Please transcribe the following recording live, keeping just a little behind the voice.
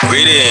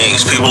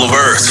Greetings, people of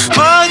Earth.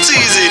 But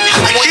easy.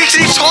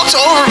 He talks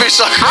over me,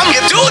 so I'm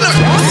doing the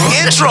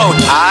intro.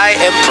 I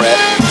am Prep.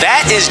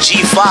 That is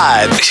G5.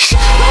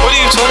 What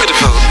are you talking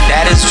about?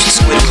 That is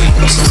Squidward.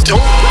 Don't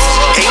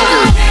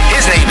anger.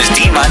 His name is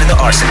D-Minor the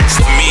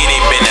Arsonist. Me and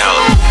ain't been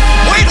out.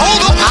 Wait,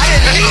 hold up.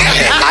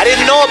 I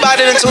didn't know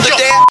about it until the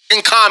day. In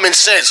common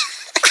sense.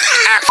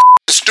 Act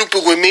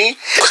stupid with me.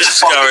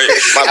 Sorry.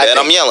 My bad,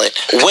 I'm yelling.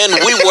 When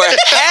we were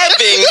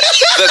having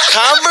the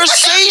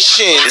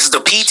conversation, this is the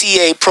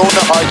PTA Prone to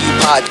Argue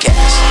podcast.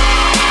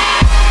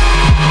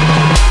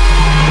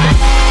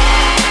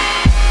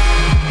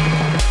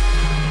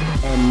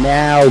 And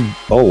now,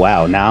 oh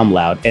wow, now I'm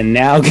loud. And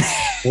now,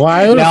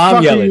 why the now fuck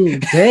I'm yelling. are you?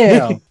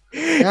 Damn.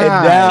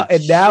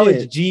 and now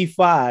it's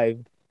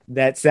G5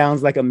 that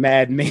sounds like a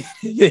Mad Men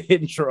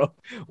intro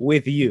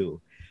with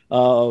you.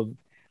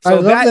 I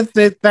love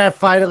that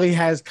finally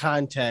has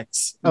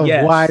context of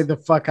why the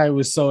fuck I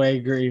was so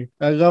angry.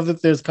 I love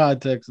that there's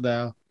context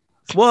now.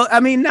 Well, I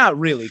mean, not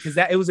really, because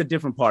it was a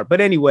different part. But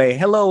anyway,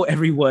 hello,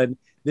 everyone.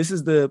 This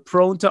is the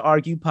Prone to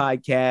Argue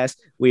podcast.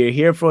 We are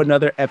here for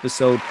another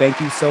episode. Thank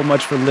you so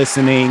much for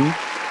listening.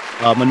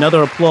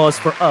 Another applause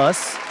for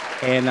us.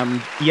 And I'm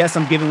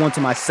giving one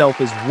to myself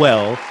as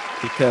well,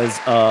 because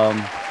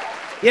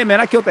yeah,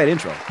 man, I killed that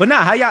intro. But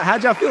nah,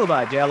 how'd y'all feel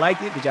about it? Did y'all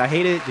like it? Did y'all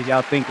hate it? Did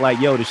y'all think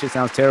like, yo, this shit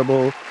sounds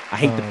terrible? I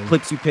hate the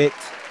clips you picked.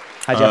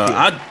 How'd y'all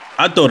feel?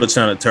 I thought it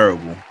sounded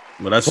terrible.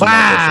 But that's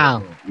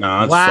wow.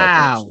 Nah,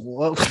 wow.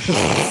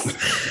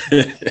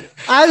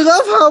 I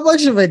love how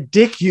much of a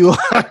dick you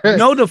are.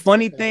 No, the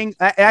funny thing,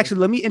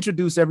 actually, let me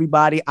introduce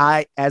everybody.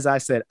 As I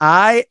said,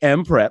 I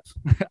am Prep.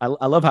 I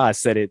love how I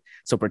said it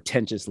so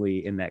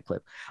pretentiously in that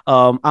clip.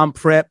 I'm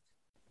Prep,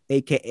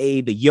 aka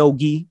the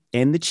Yogi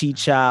and the Cheat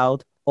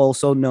Child,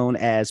 also known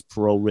as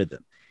Pro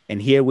Rhythm.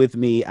 And here with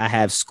me, I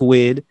have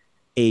Squid,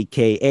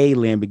 aka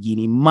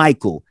Lamborghini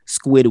Michael,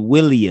 Squid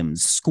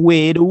Williams,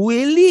 Squid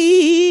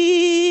Willie,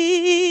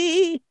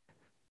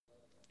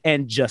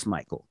 and Just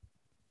Michael.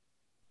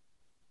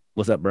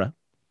 What's up, bro?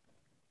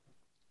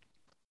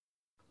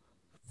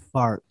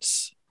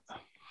 Farts.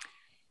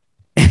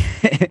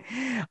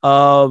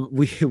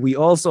 We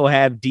also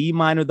have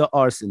D-Minor the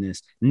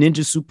Arsonist,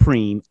 Ninja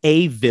Supreme,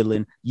 A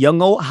Villain,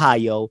 Young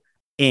Ohio,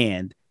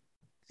 and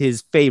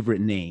his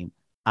favorite name,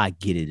 I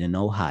Get It in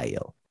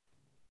Ohio.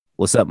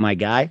 What's up, my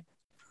guy?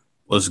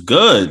 What's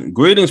good?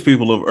 Greetings,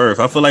 people of Earth.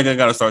 I feel like I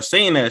gotta start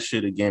saying that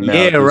shit again now.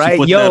 Yeah, right.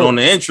 Put that on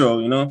the intro,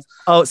 you know.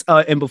 Oh,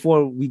 and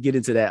before we get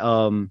into that,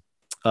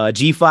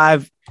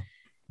 G5,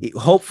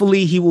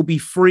 hopefully he will be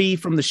free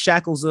from the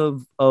shackles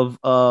of I was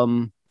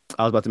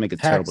about to make a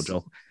terrible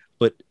joke,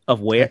 but of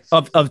where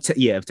of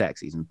tax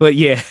season. But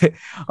yeah,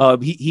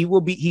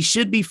 he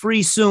should be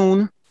free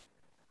soon.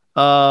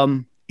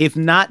 If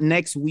not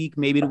next week,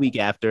 maybe the week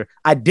after.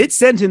 I did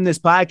send him this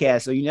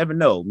podcast, so you never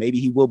know.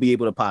 Maybe he will be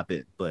able to pop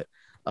in, but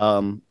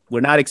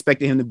we're not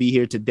expecting him to be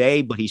here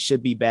today, but he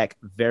should be back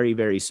very,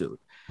 very soon.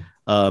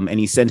 And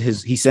he sends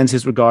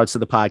his regards to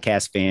the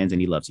podcast fans, and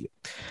he loves you.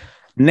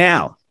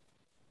 Now,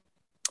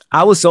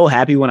 I was so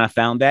happy when I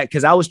found that,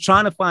 because I was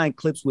trying to find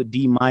clips with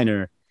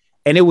D-Minor,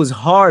 and it was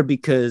hard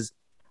because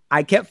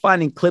I kept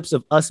finding clips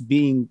of us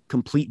being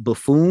complete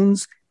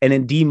buffoons, and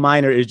then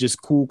D-Minor is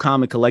just cool,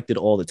 calm, and collected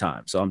all the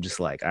time. So I'm just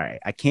like, all right,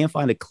 I can't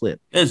find a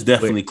clip. There's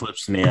definitely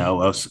clips in there. I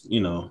was,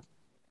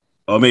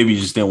 or maybe you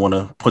just didn't want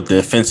to put the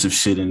offensive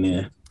shit in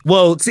there.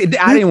 Well, see,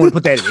 I didn't want to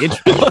put that in the intro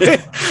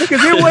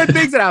because there were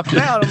things that I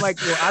found. I'm like,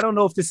 well, I don't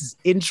know if this is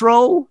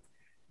intro.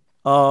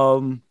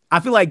 I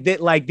feel like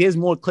that, like there's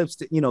more clips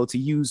to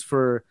use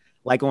for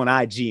like on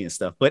IG and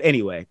stuff. But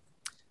anyway,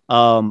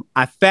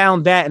 I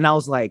found that and I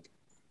was like,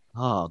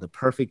 oh, the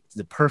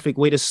perfect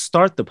way to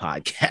start the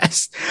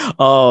podcast.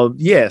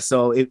 Yeah,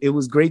 so it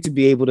was great to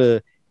be able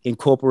to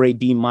incorporate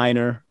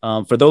D-Minor.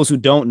 For those who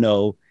don't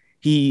know,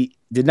 he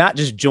did not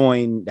just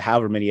join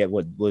however many,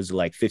 what was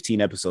like 15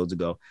 episodes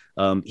ago.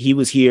 He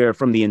was here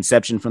from the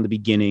inception, from the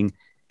beginning.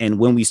 And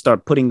when we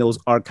start putting those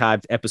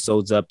archived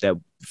episodes up that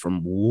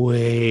from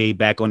way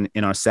back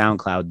in our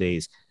SoundCloud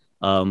days,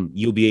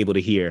 you'll be able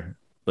to hear.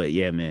 But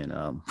yeah, man,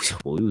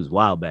 well, it was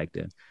wild back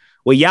then.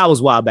 Well, y'all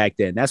was wild back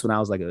then. That's when I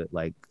was like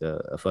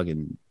a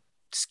fucking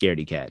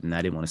scaredy cat, and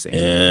I didn't want to say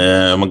anything.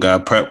 Yeah, my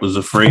God, Prep was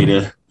afraid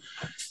of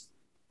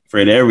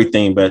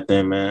everything back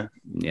then, man.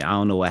 Yeah, I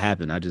don't know what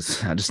happened. I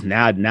just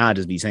now I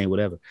just be saying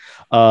whatever.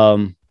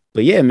 But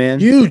yeah, man,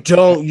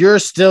 you're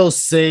still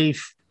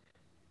safe.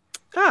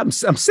 I'm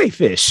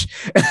safe-ish.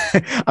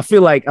 I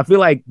feel like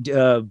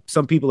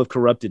some people have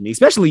corrupted me,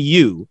 especially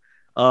you.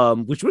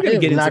 Which we're gonna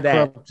get into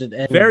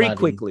that very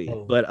quickly.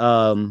 But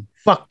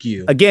fuck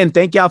you. Again,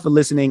 thank y'all for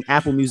listening.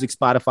 Apple Music,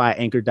 Spotify,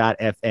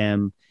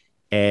 Anchor.fm.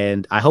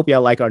 And I hope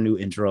y'all like our new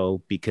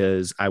intro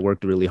because I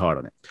worked really hard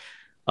on it.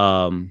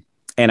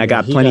 And I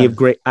got plenty of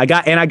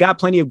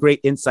great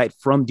insight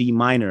from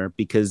D-Minor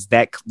because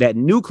that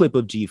new clip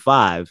of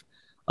G5,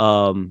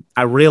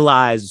 I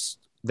realized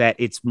that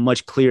it's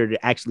much clearer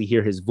to actually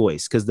hear his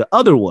voice, because the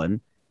other one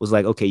was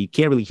like, okay, you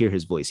can't really hear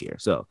his voice here.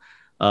 So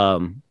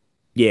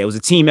yeah, it was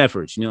a team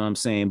effort, you know what I'm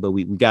saying? But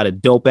we got a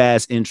dope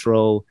ass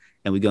intro,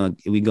 and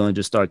we're gonna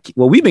just start.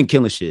 Well, we've been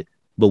killing shit,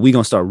 but we're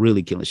gonna start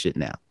really killing shit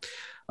now.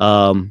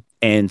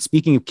 And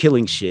speaking of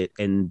killing shit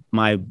and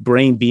my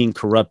brain being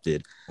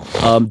corrupted,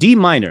 D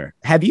Minor,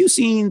 have you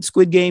seen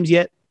Squid Games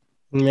yet?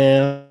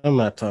 Man, I'm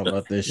not talking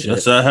about this shit.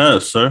 Yes, I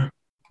have, sir.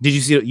 Did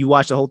you see? You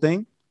watched the whole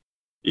thing?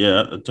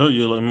 Yeah, I told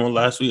you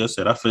last week. I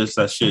said I finished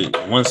that shit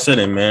in one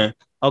sitting, man.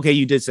 Okay,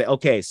 you did say.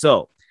 Okay,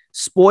 so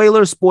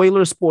spoiler,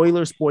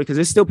 because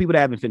there's still people that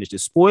haven't finished it.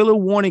 Spoiler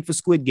warning for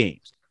Squid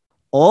Games.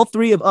 All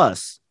three of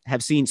us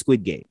have seen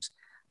Squid Games.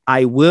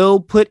 I will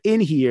put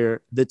in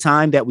here the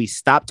time that we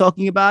stopped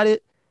talking about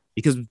it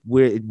because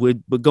we're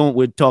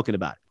talking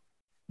about it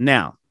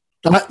now.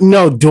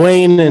 No,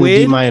 Dwayne and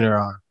D Minor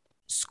are.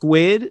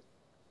 Squid,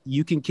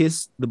 you can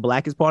kiss the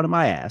blackest part of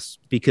my ass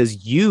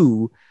because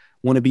you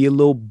want to be a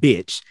little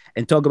bitch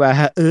and talk about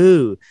how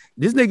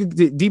this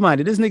nigga D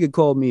Minor, this nigga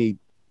called me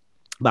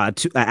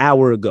about an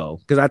hour ago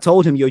because I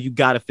told him, yo, you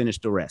got to finish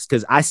the rest.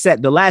 Because I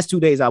said the last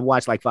 2 days I've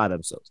watched like 5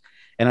 episodes.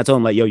 And I told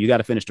him, like, yo, you got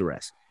to finish the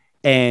rest.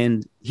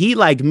 And he,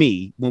 like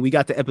me, when we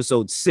got to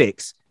episode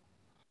 6,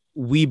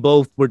 we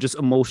both were just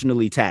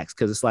emotionally taxed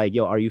because it's like,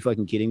 yo, are you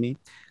fucking kidding me?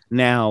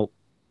 Now,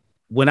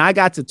 when I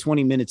got to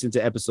 20 minutes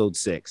into episode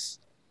 6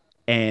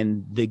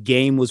 and the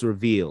game was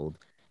revealed,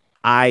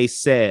 I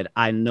said,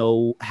 I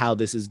know how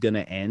this is going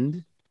to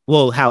end.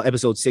 Well, how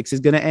episode 6 is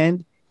going to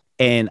end.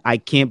 And I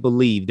can't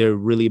believe they're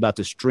really about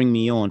to string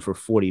me on for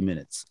 40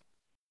 minutes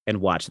and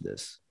watch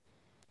this.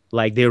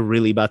 Like, they're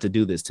really about to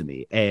do this to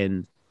me.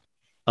 And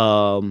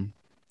all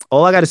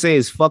I got to say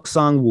is fuck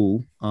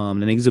Sang-woo. The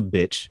nigga's a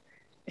bitch.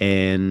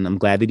 And I'm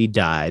glad that he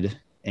died.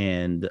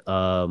 And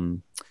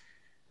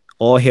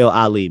all hail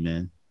Ali,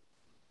 man.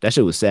 That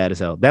shit was sad as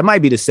hell. That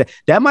might be the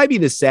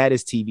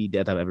saddest TV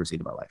death I've ever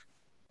seen in my life.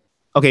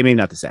 Okay, maybe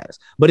not the saddest,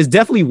 but it's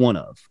definitely one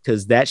of,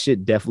 because that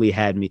shit definitely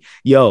had me.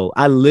 Yo,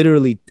 I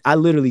literally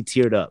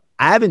teared up.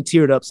 I haven't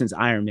teared up since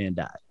Iron Man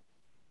died.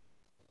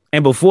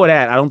 And before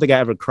that, I don't think I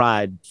ever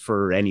cried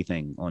for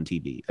anything on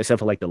TV, except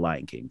for like The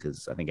Lion King,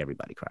 because I think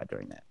everybody cried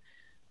during that.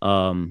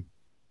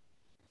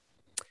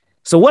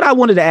 So what I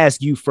wanted to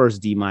ask you first,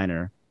 D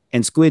Minor,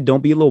 and Squid, don't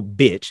be a little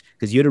bitch,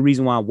 because you're the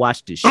reason why I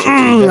watched this shit.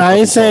 I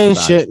ain't saying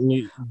shit.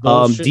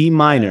 D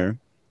Minor.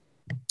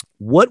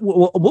 What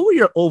were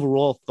your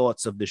overall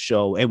thoughts of the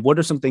show, and what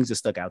are some things that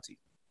stuck out to you?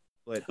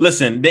 But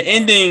listen, the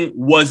ending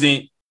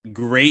wasn't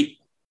great.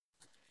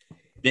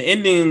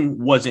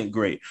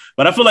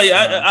 But I feel like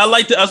I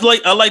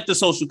like the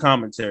social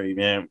commentary,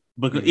 man.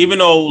 Because even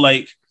though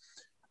like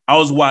I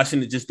was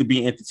watching it just to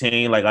be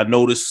entertained, like I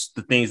noticed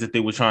the things that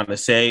they were trying to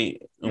say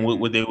and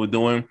what they were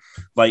doing.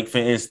 Like for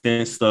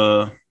instance,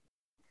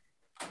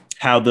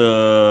 how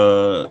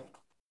the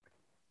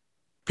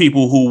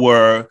people who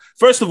were,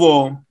 first of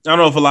all, I don't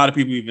know if a lot of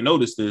people even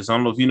noticed this. I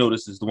don't know if you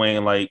noticed this,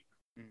 Dwayne, like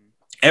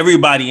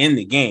everybody in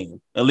the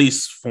game, at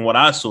least from what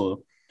I saw,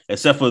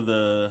 except for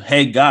the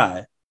head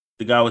guy,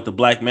 the guy with the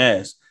black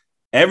mask,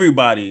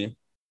 nobody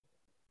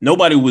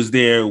was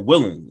there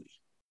willingly.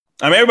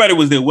 I mean, everybody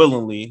was there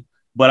willingly,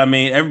 but I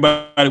mean,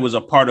 everybody was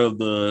a part of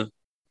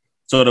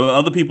so the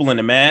other people in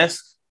the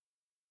mask,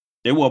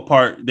 they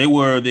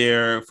were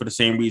there for the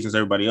same reasons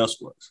everybody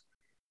else was.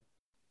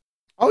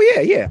 Oh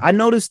yeah. I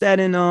noticed that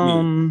in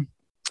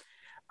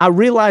I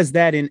realized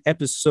that in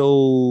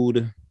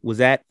episode, was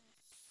that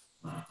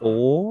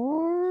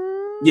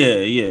 4?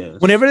 Yeah.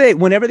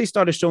 Whenever they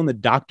started showing the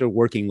doctor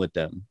working with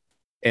them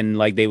and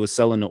like they were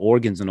selling the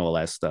organs and all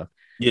that stuff.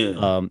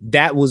 Yeah.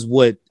 That was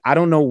what, I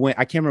don't know when,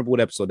 I can't remember what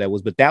episode that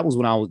was, but that's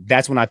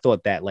when I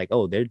thought that, like,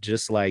 oh, they're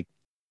just like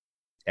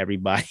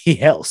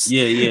everybody else.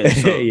 Yeah.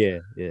 So,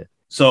 yeah.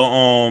 So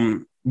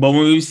but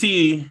when we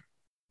see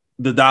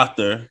the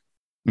doctor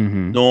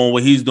doing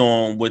what he's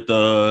doing with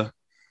the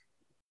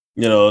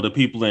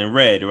people in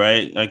red,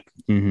 right? Like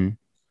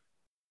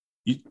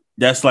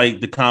that's like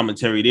the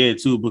commentary there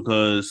too,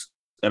 because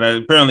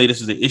apparently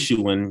this is an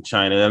issue in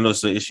China. I know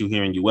it's an issue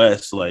here in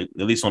US, like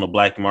at least on the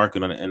black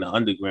market and the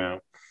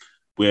underground,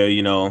 where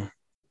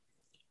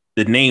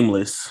the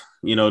nameless,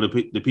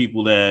 the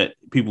people that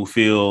people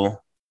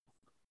feel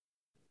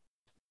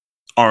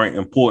aren't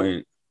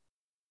important,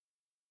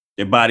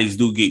 their bodies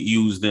do get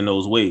used in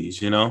those ways,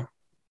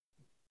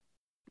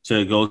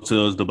 to go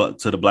to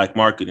the black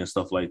market and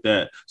stuff like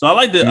that. So I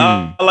like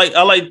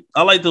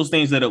I like those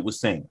things that it was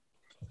saying.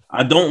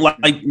 I don't like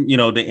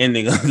the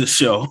ending of the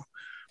show,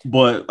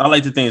 but I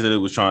like the things that it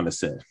was trying to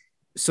say.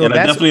 So and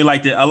I definitely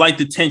like it. I like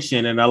the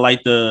tension and I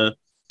like the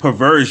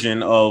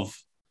perversion of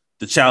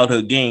the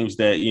childhood games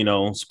that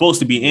supposed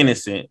to be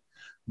innocent,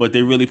 but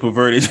they really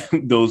perverted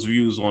those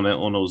views on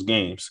those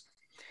games.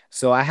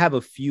 So I have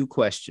a few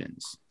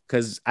questions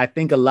because I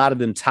think a lot of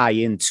them tie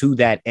into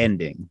that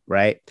ending,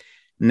 right?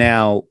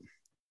 Now,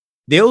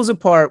 there was a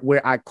part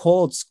where I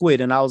called Squid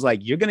and I was like,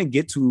 you're going to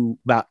get to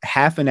about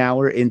half an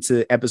hour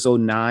into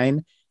episode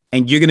 9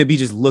 and you're going to be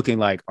just looking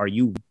like, are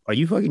you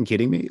fucking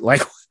kidding me?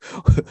 Like,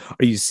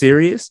 are you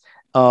serious?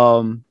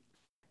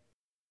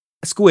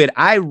 Squid,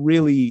 I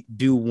really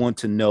do want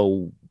to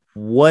know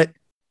what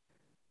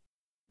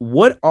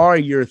are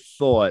your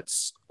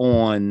thoughts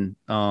on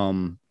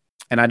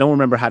and I don't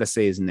remember how to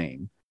say his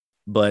name,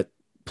 but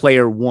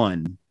player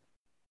 1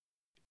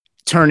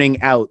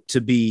 turning out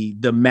to be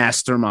the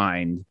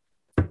mastermind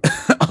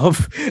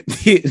of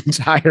the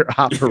entire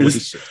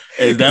operation.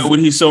 Is that what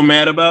he's so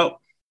mad about?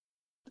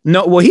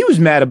 No, well, he was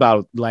mad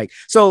about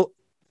so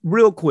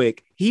real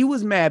quick. He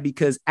was mad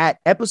because at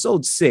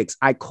episode 6,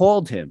 I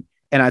called him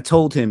and I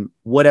told him,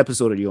 what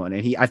episode are you on?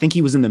 And I think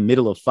he was in the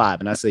middle of 5.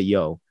 And I said,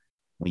 yo,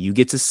 when you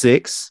get to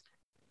 6,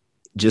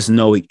 just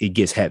know it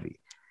gets heavy.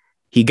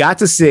 He got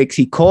to 6.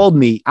 He called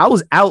me. I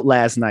was out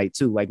last night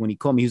too. Like when he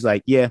called me, he was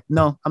like, yeah,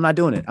 no, I'm not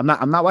doing it. I'm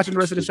not watching the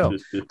rest of the show.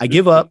 I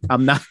give up.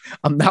 I'm not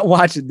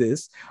watching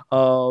this.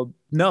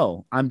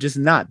 No, I'm just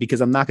not,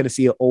 because I'm not going to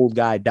see an old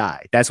guy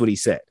die. That's what he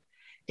said.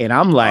 And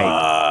I'm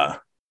like,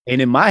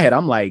 and in my head,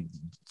 I'm like,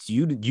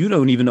 you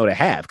don't even know the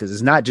half, because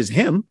it's not just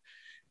him.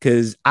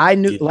 Because I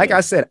knew, like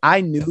I said,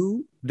 I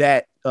knew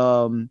that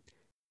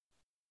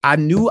I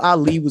knew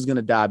Ali was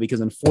gonna die,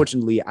 because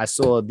unfortunately I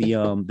saw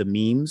the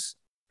memes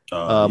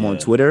on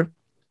Twitter.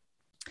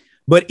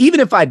 But even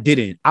if I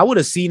didn't, I would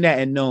have seen that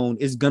and known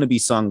it's gonna be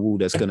Sung-woo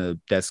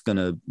that's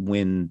gonna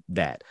win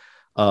that.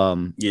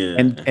 And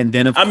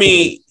then of course,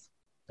 the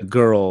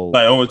girl.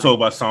 I want to talk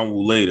about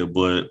Sung-woo later,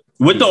 but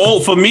with the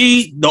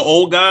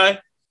old guy,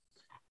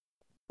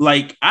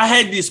 like I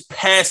had this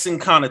passing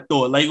kind of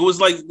thought. Like it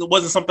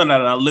wasn't something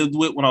that I lived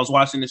with when I was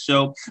watching the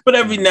show, but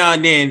every now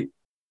and then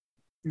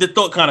the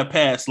thought kind of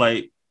passed,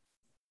 like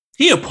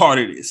he a part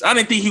of this. I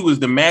didn't think he was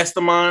the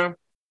mastermind.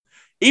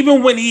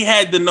 Even when he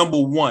had the number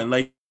 1,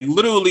 like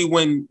literally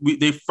when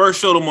they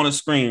first showed him on the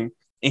screen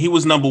and he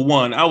was number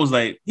 1, I was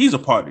like, he's a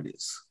part of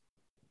this.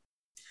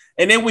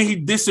 And then when he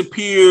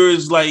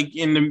disappears, like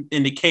in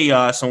the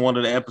chaos on one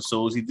of the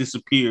episodes, he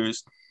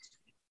disappears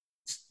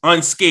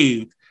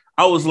unscathed.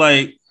 I was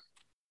like,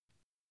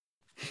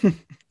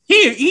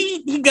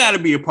 he got to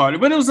be a part of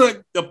it. But it was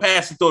like a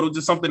passing thought. It was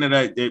just something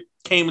that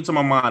came into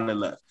my mind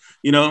and left,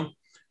 you know?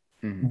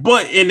 Mm-hmm.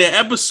 But in the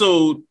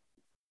episode,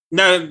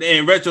 now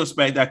in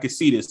retrospect, I could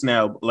see this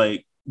now,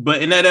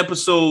 but in that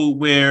episode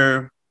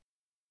where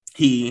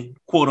he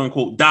quote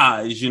unquote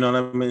dies, you know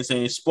what I mean?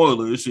 Saying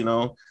spoilers, you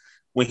know,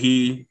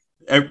 when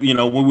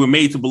when we're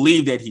made to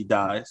believe that he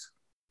dies.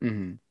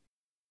 Mm-hmm.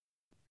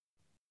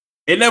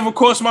 It never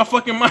crossed my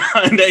fucking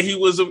mind that he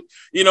was,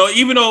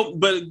 even though,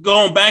 but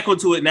going back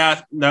onto it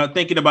now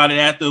thinking about it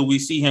after we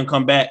see him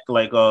come back,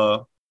 like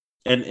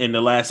in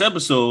the last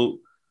episode,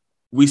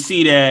 we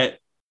see that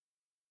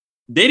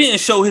they didn't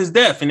show his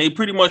death, and they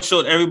pretty much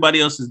showed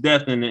everybody else's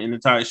death in the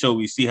entire show.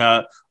 We see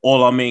how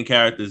all our main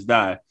characters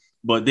die,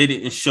 but they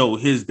didn't show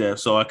his death.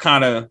 So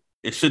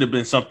it should have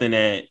been something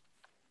that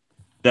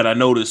I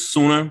noticed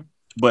sooner.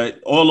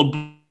 But all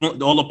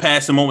the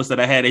passing moments that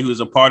I had that he was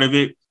a part of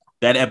it,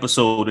 that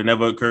episode, it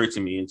never occurred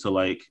to me until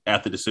like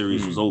after the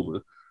series was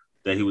over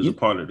that he was a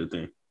part of the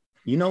thing.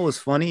 You know what's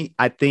funny?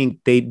 I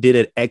think they did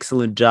an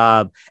excellent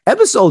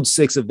Episode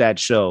 6 of that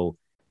show,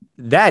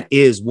 that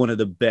is one of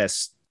the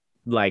best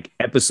like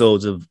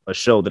episodes of a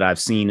show that I've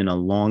seen in a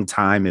long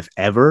time, if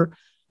ever.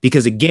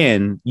 Because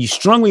again, you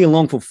strung me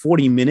along for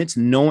 40 minutes.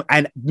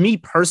 And me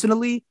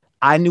personally,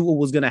 I knew what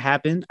was going to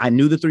happen. I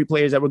knew the 3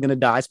 players that were going to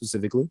die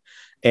specifically.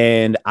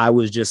 And I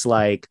was just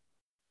like,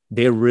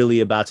 they're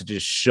really about to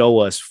just show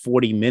us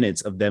 40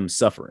 minutes of them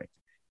suffering.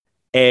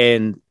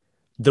 And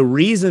the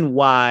reason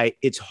why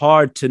it's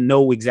hard to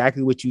know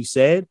exactly what you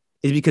said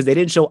is because they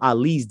didn't show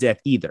Ali's death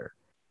either.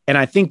 And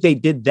I think they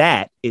did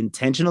that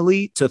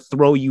intentionally to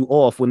throw you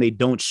off when they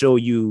don't show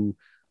you.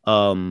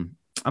 I'm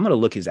going to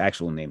look his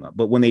actual name up,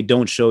 but when they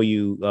don't show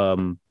you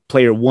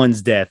player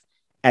 1's death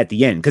at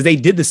the end, because they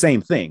did the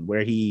same thing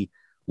where he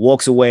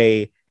walks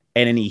away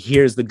and then he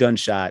hears the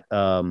gunshot.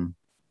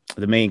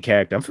 The main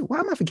character, why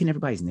am I forgetting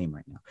everybody's name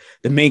right now?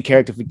 The main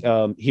character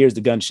hears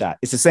the gunshot.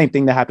 It's the same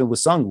thing that happened with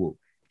Sung-woo.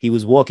 He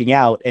was walking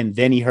out and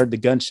then he heard the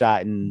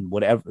gunshot in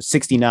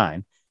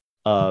 69.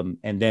 And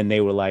then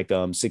they were like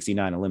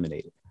 69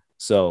 eliminated.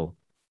 So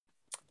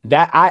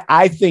that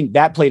I think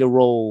that played a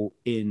role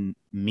in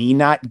me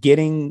not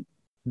getting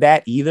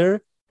that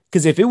either.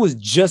 Because if it was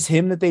just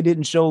him that they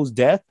didn't show his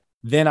death,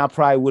 then I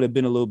probably would have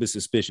been a little bit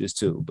suspicious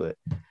too. But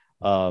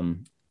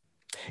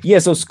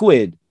so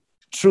Squid,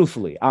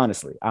 truthfully,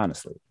 honestly,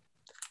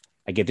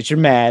 I get that you're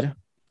mad.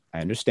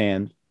 I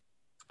understand.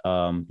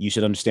 You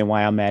should understand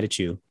why I'm mad at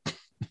you.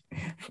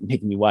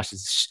 Making me watch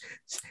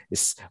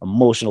this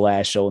emotional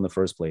ass show in the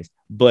first place.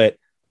 But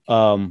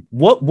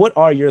what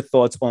are your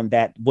thoughts on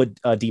that? What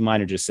D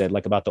Minor just said,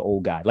 like about the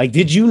old guy? Like,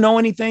 did you know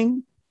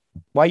anything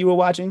while you were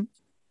watching?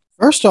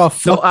 First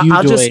off, fuck you,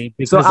 Dwayne,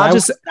 because I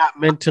was not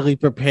mentally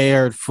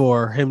prepared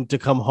for him to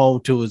come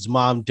home to his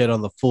mom dead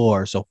on the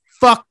floor. So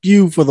fuck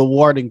you for the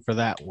warning for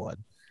that one.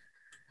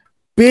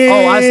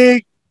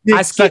 I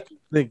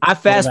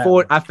fast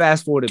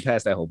forwarded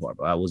past that whole part,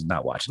 but I was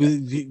not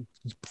watching.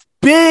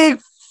 Big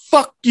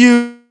fuck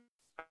you.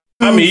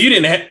 I mean, you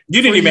didn't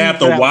even have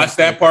to watch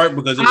that part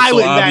because it was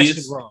so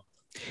obvious.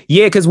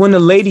 Yeah, because when the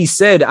lady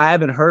said I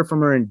haven't heard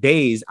from her in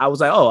days, I was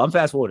like, oh, I'm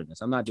fast forwarding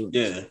this. I'm not doing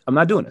this. Yeah. I'm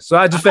not doing this. So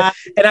I just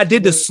and I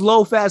did the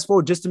slow fast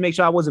forward just to make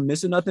sure I wasn't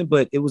missing nothing,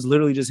 but it was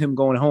literally just him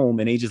going home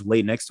and he just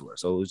laid next to her.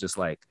 So it was just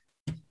like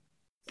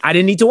I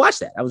didn't need to watch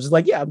that. I was just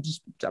like, yeah, I'm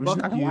just not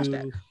gonna watch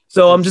that.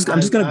 So I'm just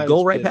gonna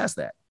go right past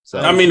that. So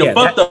I mean, the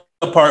fucked up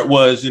part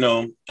was,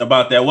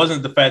 about that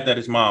wasn't the fact that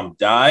his mom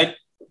died,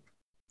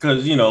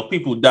 because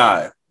people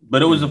die,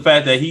 but it was the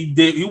fact that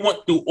he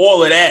went through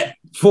all of that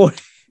for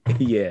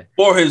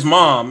his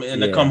mom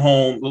and to come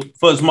home,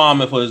 for his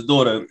mom and for his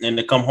daughter, and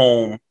to come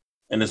home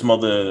and his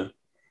mother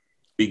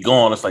be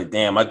gone. It's like,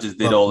 damn, I just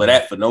did all of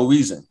that for no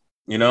reason,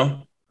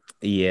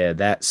 Yeah,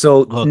 that.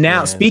 So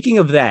now, speaking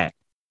of that,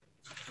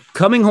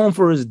 coming home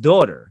for his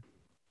daughter,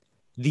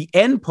 the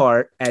end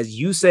part, as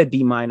you said,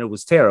 D Minor,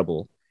 was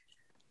terrible.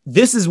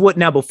 This is what,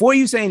 now, before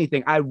you say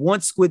anything, I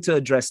want Squid to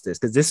address this,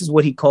 because this is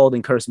what he called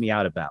and cursed me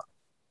out about.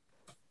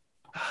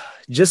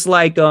 Just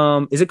like,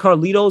 is it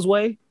Carlito's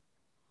Way?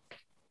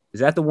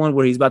 Is that the one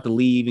where he's about to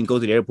leave and go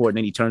to the airport and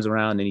then he turns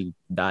around and then he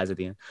dies at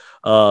the end?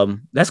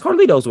 That's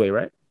Carlito's Way,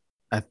 right?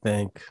 I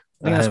think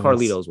that's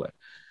Carlito's Way.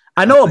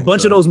 I know a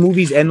bunch of those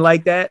movies end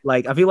like that.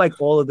 Like, I feel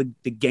like all of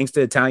the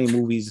gangster Italian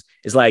movies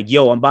is like,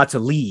 yo, I'm about to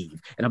leave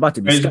and I'm about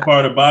to be crazy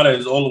part about it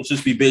is all of them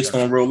just be based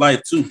on real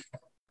life too.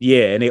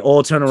 Yeah, and they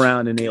all turn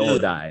around and they all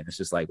die. And it's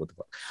just like, what the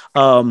fuck?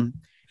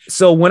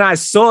 So when I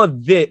saw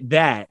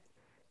that,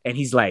 and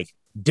he's like,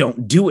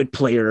 don't do it,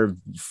 player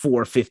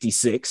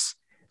 456.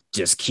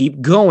 Just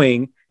keep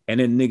going. And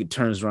then nigga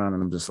turns around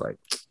and I'm just like,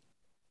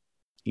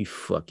 you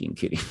fucking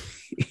kidding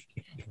me?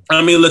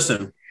 I mean,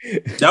 listen,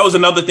 that was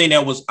another thing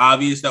that was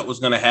obvious that was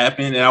going to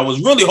happen. And I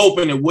was really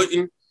hoping it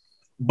wouldn't.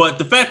 But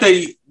the fact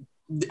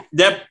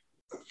that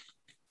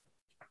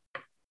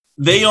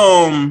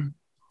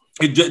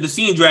the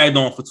scene dragged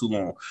on for too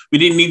long. We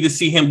didn't need to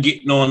see him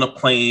getting on a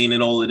plane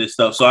and all of this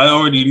stuff. So I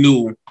already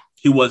knew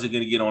he wasn't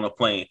going to get on a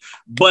plane.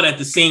 But at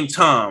the same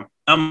time,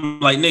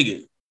 I'm like,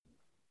 nigga,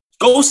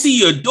 go see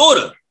your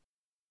daughter.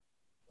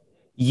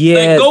 Yeah.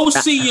 Like, go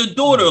see your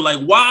daughter.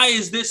 Like, why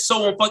is this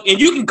so unfucking? And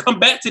you can come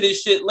back to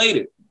this shit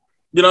later.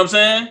 You know what I'm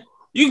saying?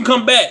 You can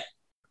come back.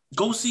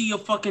 Go see your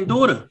fucking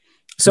daughter.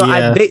 So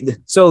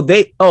So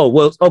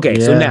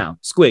now,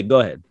 Squid, go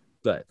ahead.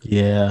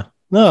 Yeah.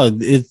 No,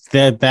 it's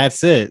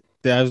that's it.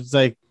 I was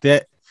like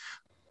that.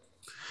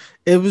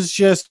 It was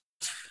just,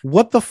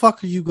 what the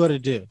fuck are you gonna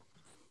do?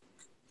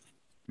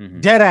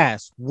 Mm-hmm. Dead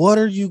ass. What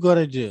are you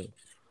gonna do?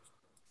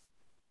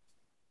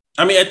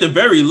 I mean, at the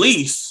very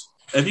least,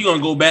 if you're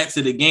gonna go back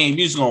to the game,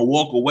 you're just gonna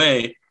walk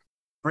away.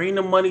 Bring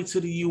the money to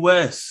the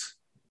US.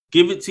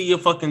 Give it to your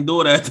fucking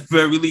daughter at the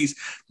very least.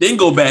 Then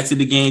go back to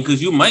the game,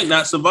 because you might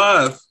not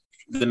survive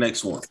the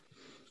next one.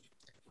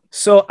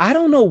 So I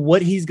don't know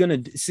what he's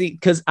gonna see,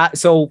 because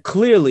so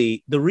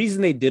clearly the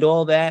reason they did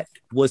all that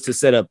was to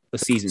set up a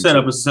season,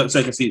 up a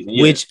second season,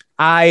 which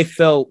I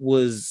felt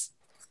was,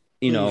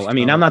 I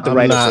mean, I'm not the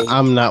writer.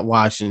 I'm not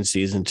watching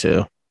season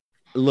 2.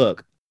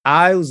 Look,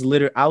 I was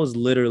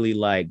literally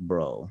like,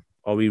 bro,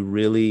 are we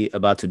really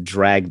about to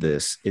drag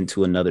this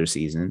into another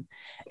season?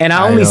 And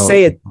I only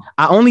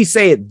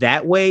say it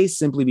that way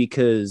simply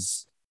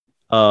because,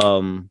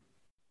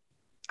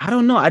 I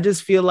don't know. I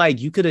just feel like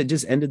you could have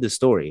just ended the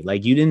story.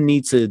 Like, you didn't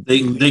need to.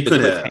 They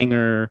could have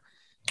hanger.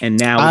 And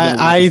now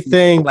I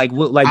think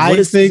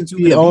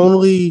the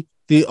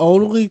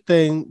only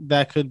thing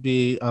that could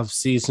be of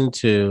season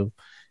 2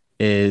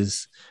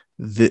 is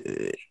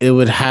it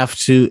would have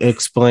to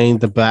explain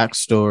the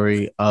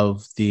backstory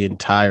of the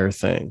entire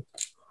thing.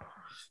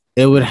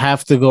 It would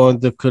have to go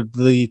into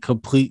the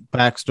complete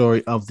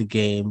backstory of the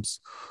games,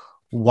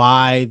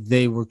 why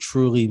they were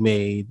truly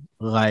made.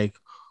 Like,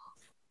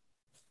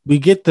 we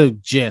get the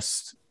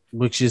gist,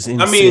 which is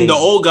insane. I mean, the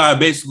old guy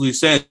basically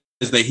says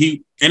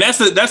that and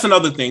that's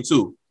another thing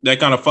too that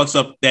kind of fucks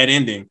up that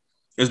ending,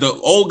 is the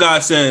old guy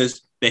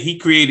says that he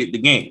created the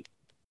game.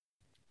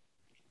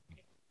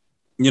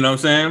 You know what I'm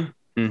saying?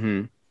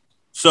 Mm-hmm.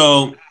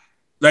 So,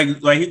 like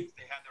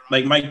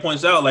Mike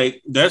points out,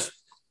 like, that's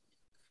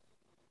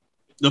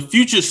the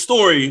future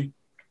story.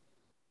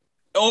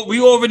 Oh,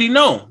 we already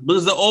know,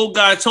 because the old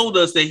guy told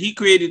us that he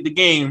created the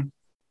game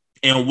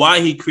and why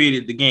he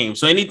created the game.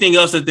 So anything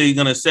else that they're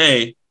gonna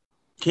say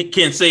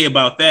can't say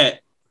about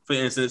that, for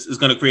instance, is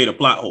gonna create a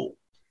plot hole.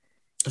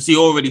 Because he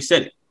already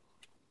said it.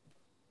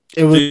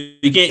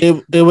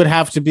 It would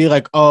have to be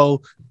like,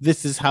 oh,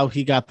 this is how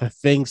he got the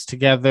things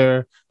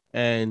together,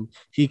 and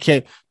he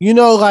can't.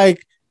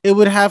 Like, it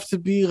would have to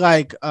be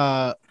like,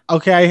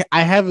 okay,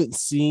 I haven't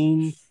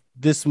seen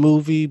this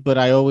movie, but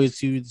I always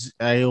hear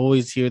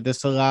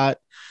this a lot,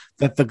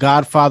 that The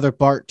Godfather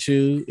Part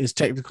 2 is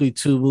technically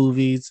 2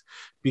 movies,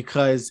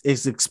 because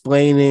it's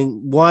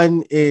explaining,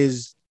 one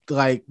is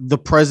like the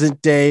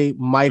present day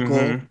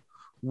Michael,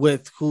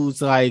 with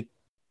who's like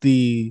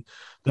the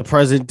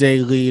present day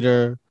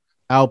leader,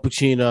 Al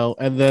Pacino,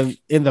 and then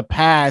in the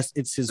past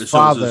it's his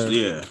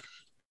father,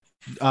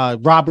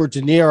 Robert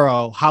De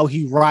Niro, how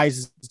he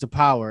rises to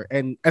power.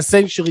 And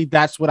essentially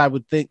that's what I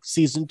would think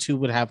season 2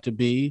 would have to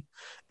be.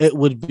 It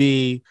would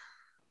be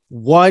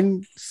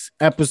one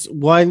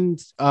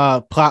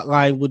plot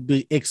line would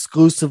be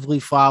exclusively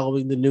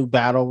following the new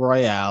battle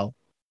royale,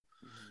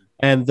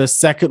 and the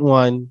second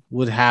one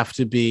would have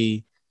to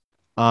be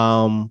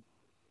the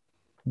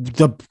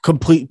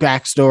complete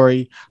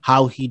backstory,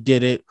 how he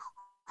did it,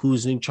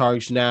 who's in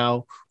charge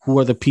now, who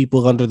are the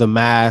people under the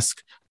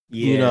mask.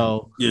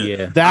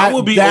 That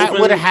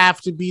would have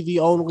to be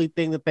the only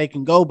thing that they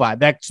can go by.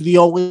 That's the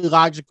only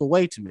logical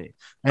way to me.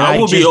 And I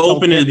would be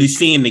open to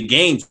seeing the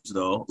games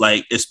though,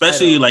 like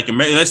especially like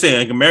let's say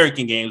like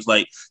American games.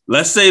 Like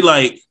let's say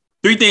like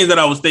three games that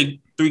I was thinking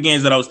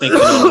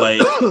of,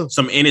 like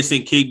some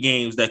innocent kid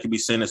games that could be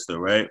sinister,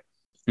 right?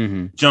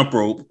 Mm-hmm. Jump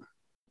rope.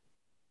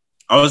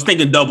 I was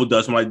thinking double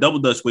dutch. I'm like, double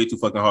dutch way too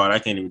fucking hard. I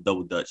can't even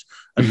double dutch.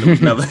 I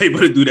was never able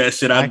to do that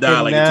shit. I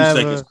died like in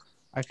 2 seconds.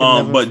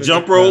 But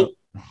jump rope,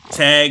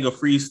 tag or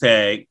freeze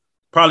tag,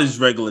 probably just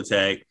regular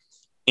tag,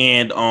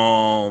 and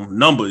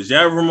numbers.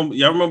 Y'all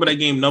remember that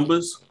game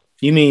Numbers?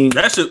 You mean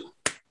that shit?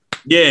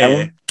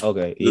 Yeah.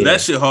 Okay. Yeah.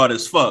 That shit hard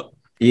as fuck.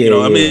 Yeah.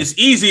 I mean, it's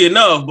easy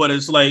enough, but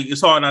it's like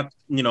it's hard not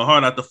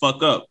to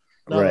fuck up.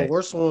 No, right. The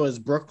worst one was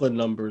Brooklyn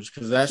Numbers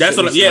because that's what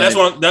I'm talking. Yeah, that's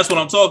what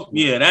I'm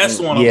talking about.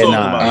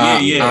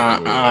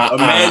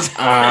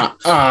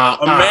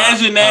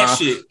 Imagine that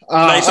shit.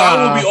 Like, so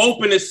I would be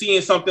open to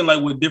seeing something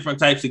like with different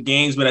types of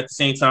games, but at the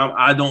same time,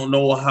 I don't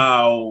know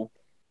how.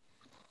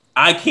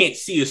 I can't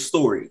see a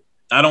story.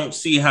 I don't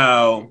see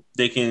how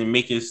they can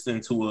make it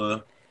into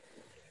a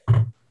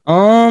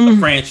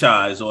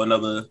franchise or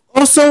another.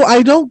 Also,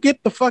 I don't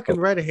get the fucking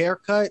red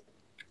haircut.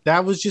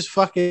 That was just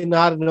fucking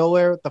out of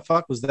nowhere. What the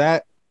fuck was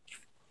that?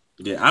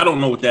 Yeah, I don't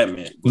know what that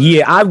meant.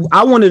 Yeah,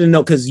 I wanted to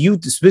know because you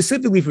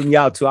specifically from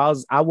y'all too.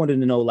 I wanted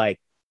to know like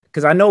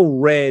because I know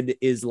red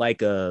is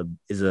like a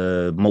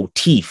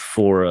motif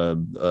for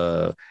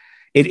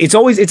it's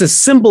a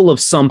symbol of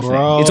something.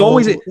 Bro, it's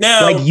always like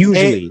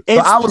usually. So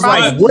I was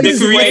like, what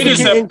is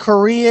it in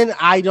Korean?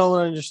 I don't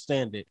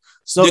understand it.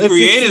 So the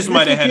creators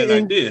might have had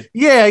an idea.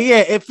 Yeah.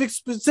 If it's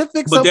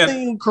specific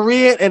something in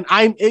Korean and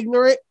I'm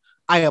ignorant,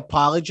 I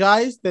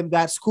apologize. Then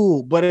that's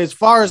cool. But as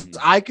far as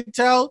I can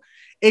tell,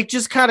 it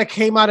just kind of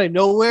came out of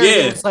nowhere.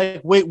 Yeah. It's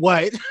like, wait,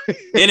 what?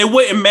 And it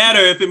wouldn't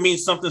matter if it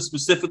means something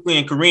specifically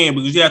in Korean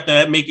because you have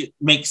to make it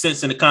make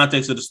sense in the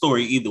context of the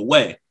story either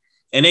way.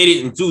 And they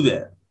didn't do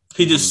that.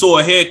 He just saw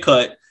a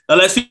haircut.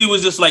 Unless he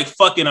was just like,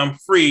 fucking, I'm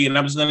free and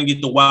I'm just going to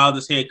get the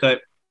wildest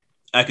haircut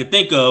I could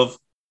think of.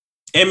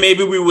 And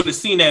maybe we would have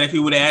seen that if he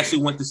would have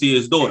actually went to see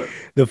his daughter.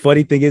 The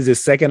funny thing is, the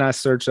second I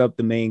search up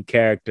the main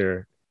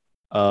character,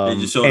 and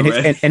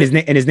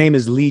his name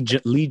is Lee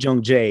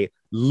Jung Jae,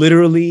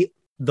 literally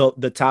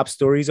the top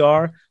stories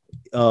are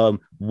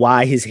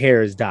why his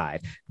hair has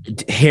died.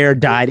 Hair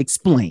dyed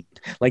explained.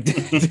 Like,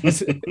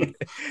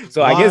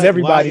 so I guess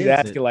everybody's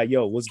asking like,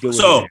 "Yo, what's good?"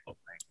 So,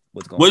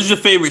 what's your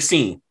favorite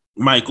scene,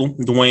 Michael,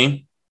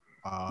 Dwayne?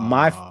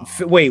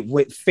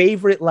 Wait,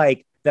 favorite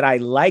like that I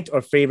liked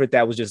or favorite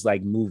that was just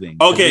like moving?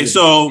 Okay,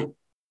 so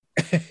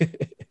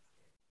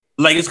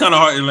like it's kind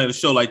of hard in like a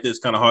show like this.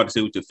 Kind of hard to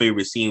say what your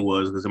favorite scene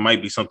was because it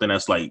might be something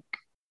that's like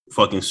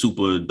fucking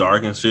super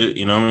dark and shit.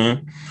 You know what I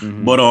mean?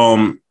 Mm-hmm. But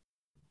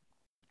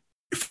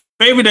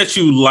favorite that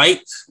you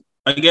liked,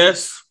 I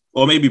guess,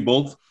 or maybe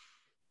both.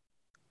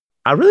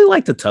 I really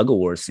like the tug of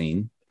war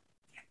scene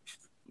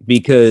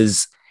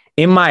because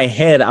in my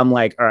head, I'm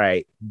like, all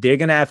right, they're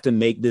going to have to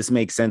make this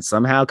make sense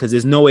somehow because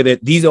there's no way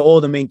that these are all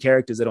the main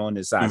characters that are on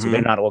this side. Mm-hmm. So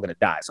they're not all going to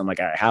die. So I'm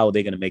like, all right, how are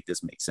they going to make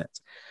this make sense?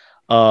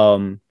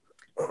 And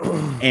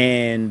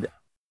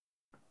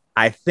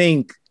I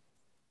think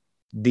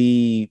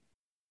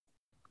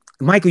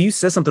Michael, you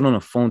said something on the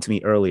phone to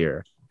me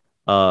earlier.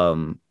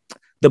 The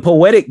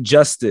poetic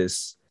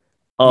justice.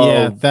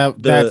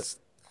 That's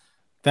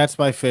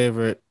my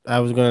favorite. I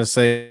was going to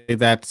say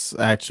that's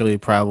actually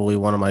probably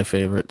one of my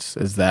favorites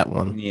is that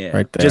one. Yeah.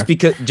 Right there.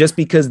 Just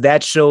because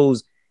that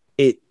shows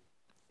it,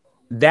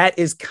 that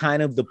is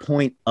kind of the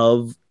point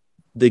of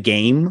the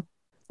game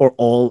or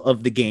all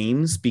of the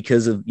games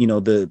because of,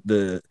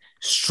 the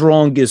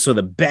strongest or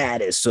the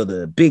baddest or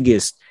the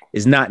biggest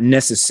is not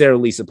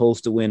necessarily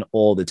supposed to win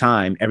all the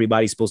time.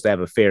 Everybody's supposed to have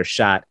a fair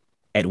shot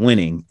at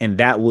winning. And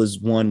that was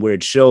one where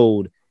it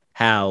showed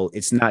how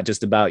it's not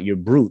just about your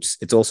brutes.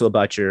 It's also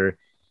about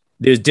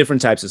there's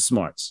different types of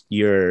smarts.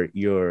 Your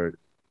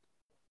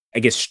I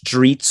guess,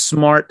 street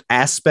smart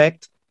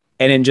aspect,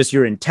 and then just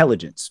your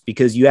intelligence,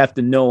 because you have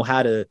to know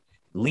how to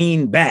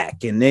lean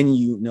back and then,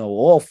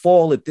 all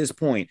fall at this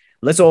point.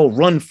 Let's all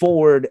run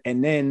forward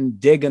and then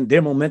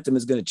their momentum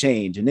is going to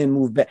change and then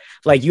move back.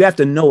 Like you have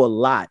to know a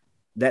lot.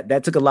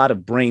 That took a lot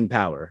of brain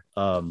power.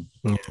 And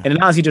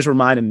it honestly just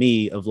reminded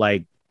me of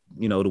like,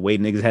 the way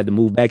niggas had to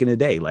move back in the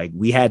day. Like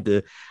we had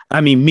to,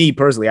 me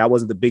personally, I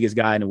wasn't the biggest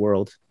guy in the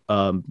world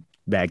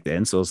back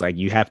then. So it's like,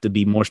 you have to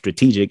be more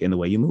strategic in the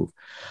way you move.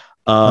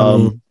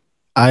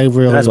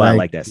 That's why I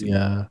like that scene.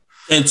 Yeah.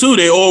 And two,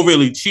 they all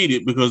really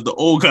cheated because the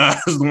old guy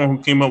is the one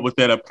who came up with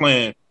that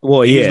plan.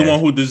 Well, he's the one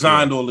who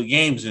designed all the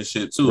games and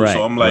shit too. Right,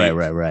 so I'm like,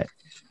 right.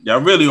 Y'all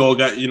really all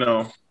got,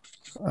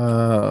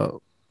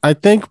 I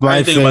think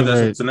my favorite. About that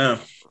shit to now.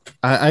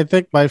 I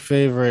think my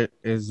favorite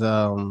is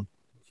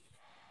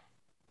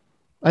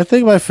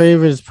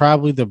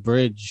probably The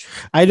Bridge.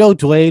 I know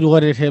Dwayne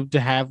wanted him to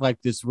have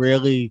like this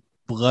really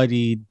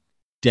bloody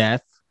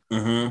death,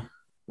 like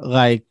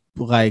getting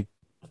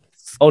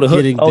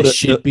the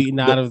shit beaten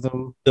out of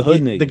them. The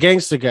hood nigga, the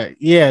gangster guy.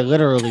 Yeah,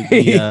 literally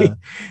the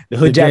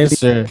hood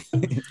gangster.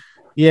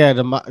 Yeah,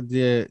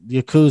 the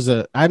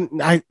Yakuza.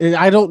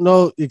 I don't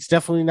know. It's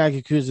definitely not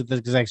Yakuza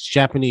because that's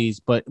Japanese,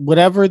 but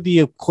whatever the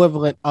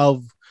equivalent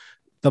of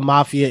the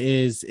mafia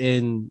is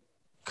in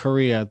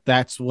Korea,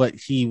 that's what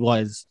he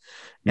was.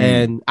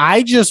 And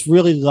I just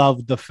really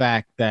loved the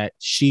fact that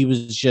she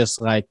was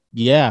just like,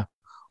 yeah,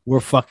 we're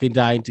fucking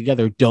dying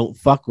together. Don't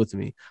fuck with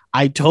me.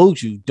 I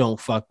told you, don't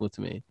fuck with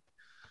me.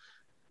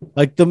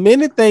 Like the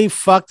minute they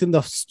fucked in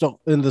the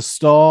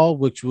stall,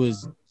 which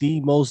was the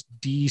most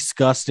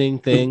disgusting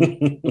thing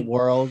in the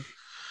world.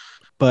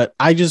 But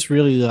I just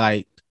really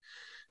liked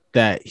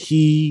that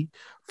he,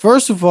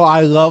 first of all,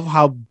 I love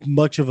how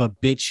much of a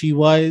bitch he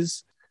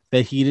was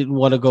that he didn't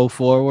want to go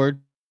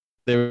forward.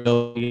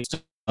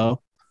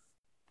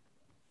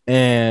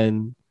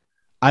 And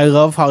I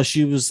love how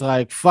she was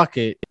like, fuck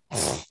it.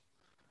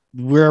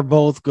 We're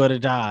both going to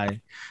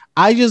die.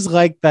 I just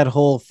like that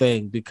whole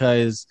thing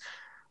because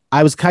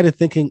I was kind of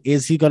thinking,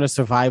 is he going to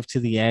survive to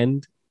the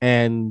end?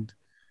 And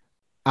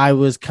I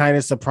was kind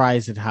of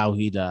surprised at how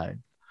he died.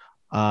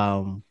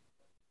 I'm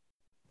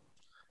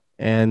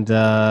trying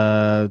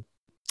to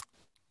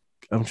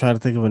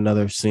think of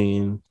another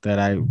scene that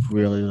I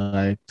really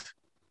liked.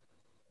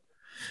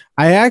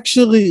 I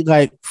actually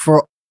like,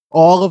 for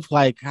all of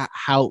like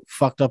how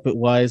fucked up it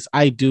was,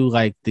 I do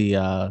like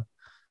the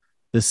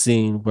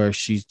scene where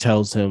she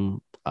tells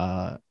him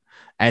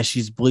as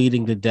she's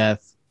bleeding to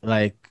death,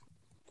 like,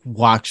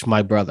 watch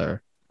my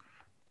brother.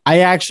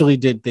 I actually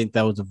did think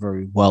that was a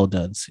very well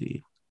done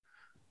scene.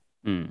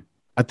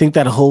 I think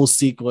that whole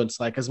sequence,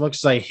 like, as much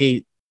as I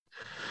hate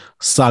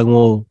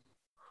Sang-woo,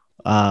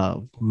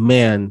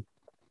 man,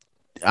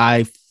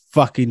 I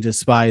fucking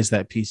despise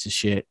that piece of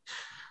shit.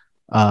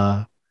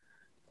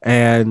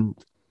 And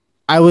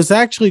I was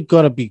actually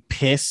gonna be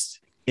pissed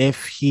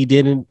if he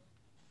didn't,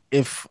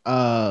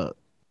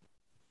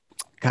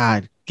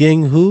 God,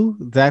 Gang-hoo,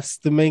 that's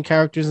the main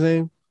character's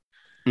name.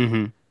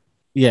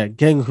 Yeah,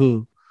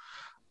 Gang-hoo.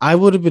 I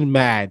would have been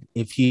mad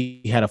if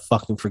he had a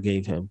fucking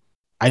forgave him.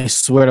 I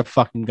swear to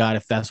fucking God,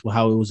 if that's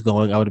how it was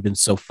going, I would have been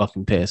so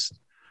fucking pissed.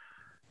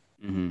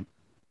 And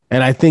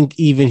I think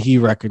even he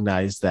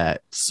recognized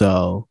that.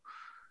 So,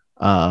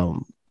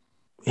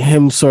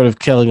 him sort of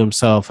killing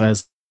himself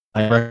as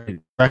like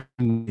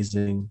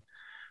recognizing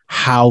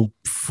how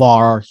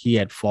far he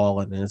had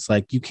fallen, and it's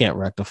like, you can't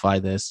rectify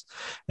this.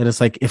 And it's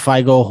like, if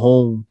I go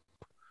home,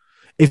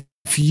 if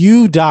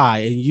you die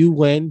and you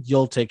win,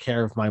 you'll take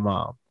care of my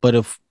mom. But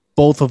if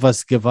both of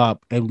us give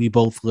up and we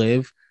both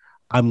live,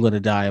 I'm going to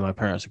die and my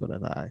parents are going to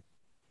die.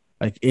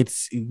 Like,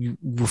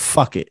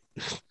 fuck it.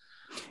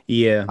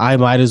 Yeah. I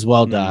might as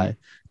well die.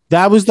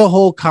 That was the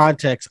whole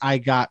context I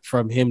got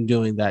from him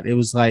doing that. It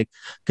was like,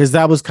 because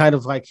that was kind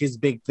of like his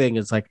big thing.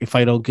 It's like, if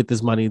I don't get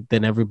this money,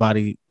 then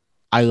everybody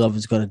I love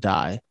is going to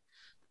die.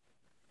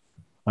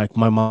 Like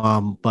my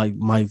mom, like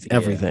my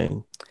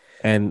everything.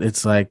 And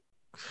it's like,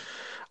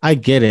 I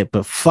get it,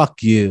 but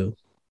fuck you.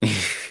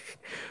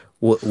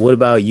 What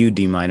about you,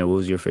 D Minor? What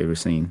was your favorite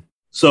scene?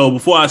 So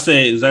before I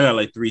say, I got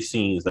like 3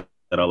 scenes that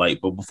I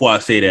like, but before I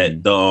say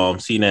that, the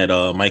scene that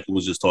Michael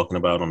was just talking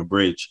about on the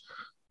bridge,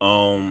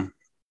 that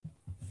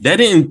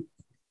didn't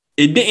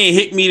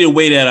hit me the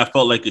way that I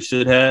felt like it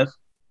should have.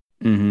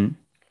 You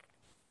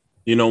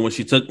know, when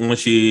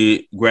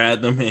she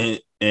grabbed him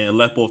and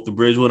leapt off the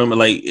bridge with him,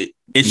 like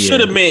it should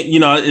have been, you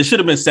know, it should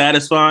have been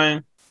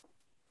satisfying.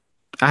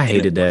 I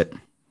hated that.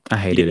 I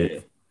hated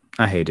it.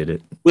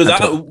 Because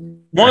I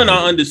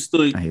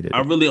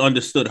really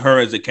understood her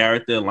as a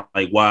character,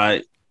 like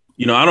why,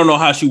 you know, I don't know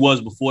how she was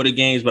before the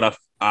games, but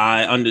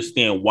I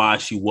understand why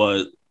she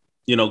was,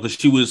 you know, because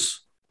she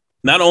was,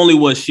 not only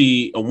was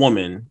she a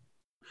woman,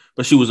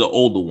 but she was an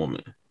older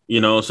woman,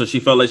 you know, so she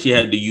felt like she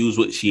had to use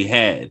what she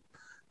had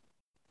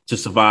to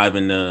survive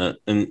in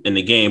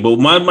the game. But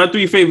my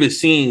 3 favorite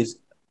scenes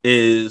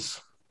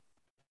is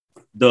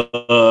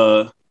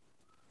the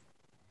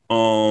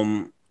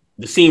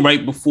scene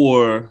right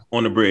before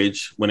on the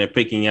bridge when they're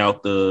picking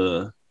out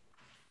the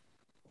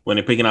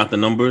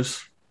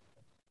numbers.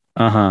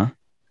 And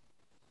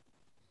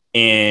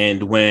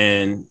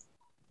when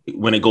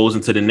it goes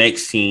into the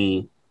next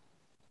scene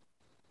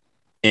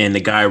and the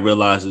guy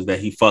realizes that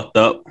he fucked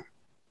up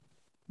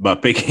by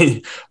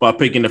picking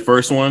the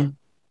first one.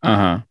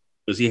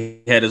 Because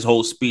he had his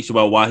whole speech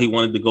about why he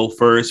wanted to go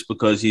first,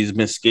 because he's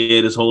been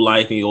scared his whole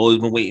life and he's always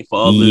been waiting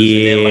for others.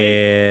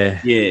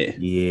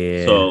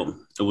 So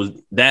it was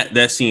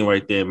that scene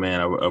right there, man.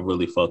 I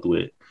really fucked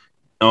with.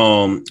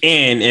 And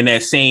in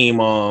that same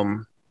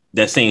scene,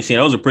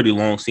 that was a pretty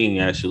long scene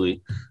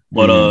actually.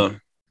 But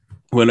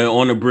when they're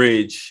on the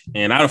bridge,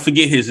 and I don't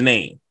forget his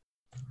name,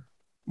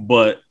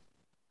 but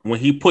when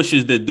he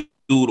pushes the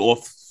dude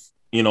off,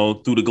 you know,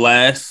 through the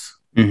glass,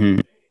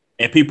 and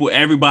and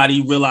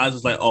everybody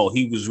realizes like, oh,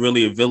 he was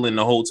really a villain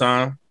the whole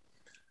time.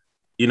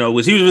 You know,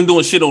 was he was been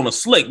doing shit on a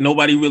slick.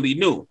 Nobody really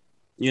knew.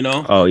 You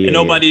know, and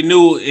nobody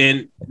knew.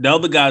 And the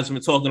other guys have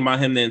been talking about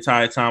him the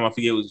entire time. I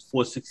forget it was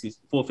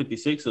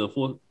 456 or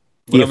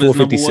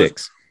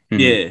 456. Mm-hmm.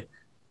 Yeah,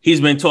 he's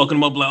been talking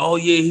about like, oh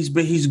yeah,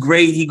 he's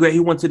great. He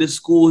went to this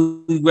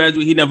school. He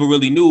graduated. He never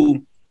really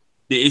knew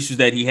the issues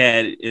that he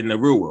had in the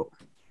real world.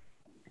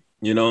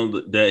 You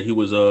know, that he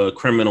was a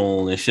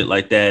criminal and shit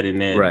like that,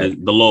 and that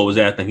the law was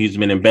after him. He's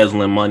been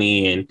embezzling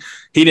money, and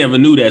he never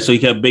knew that, so he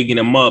kept bigging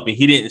him up, and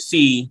he didn't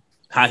see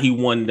how he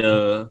won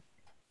the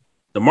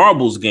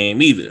marbles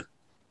game either.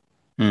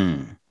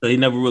 So he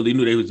never really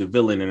knew they was a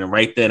villain. And then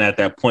right then at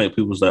that point,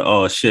 people was like,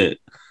 oh shit.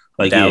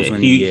 Like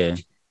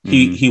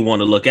he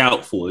wanted to look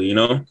out for, you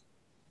know?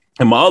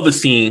 And my other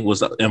scene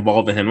was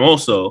involving him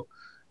also,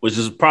 which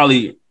is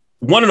probably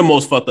one of the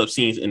most fucked up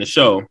scenes in the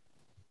show.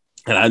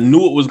 And I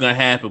knew it was gonna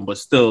happen, but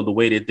still the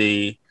way that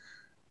they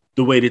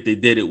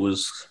did it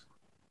was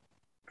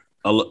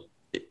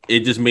it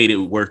just made it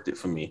worth it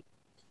for me.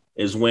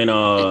 Is when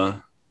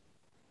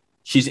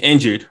she's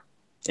injured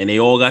and they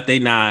all got their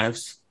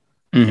knives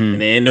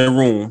and they're in the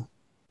room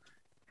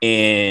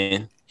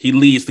and he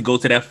leaves to go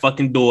to that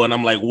fucking door. And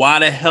I'm like, why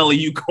the hell are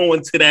you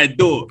going to that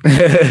door?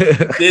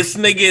 This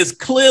nigga is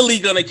clearly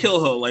going to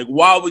kill her. Like,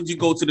 why would you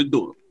go to the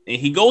door? And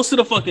he goes to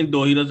the fucking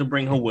door. He doesn't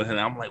bring her with him.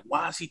 I'm like,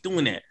 why is he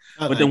doing that?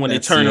 But then when they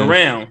turn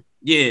around,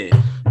 they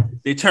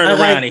turn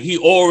around and he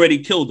already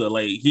killed her.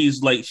 Like,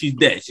 he's like, she's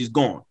dead. She's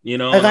gone. You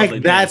know? I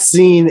like that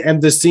scene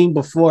and the scene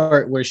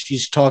before it where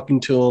she's talking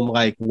to him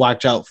like,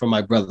 watch out for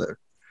my brother.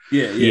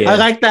 Yeah. I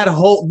like that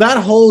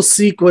whole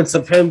sequence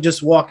of him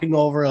just walking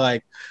over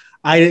like,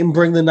 I didn't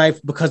bring the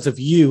knife because of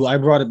you. I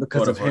brought it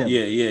because of him.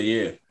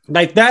 Yeah.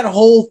 Like that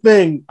whole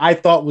thing I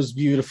thought was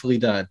beautifully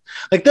done.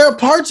 Like there are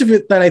parts of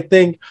it that I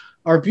think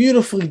are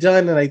beautifully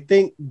done. And I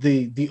think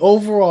the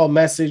overall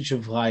message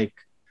of like,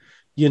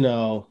 you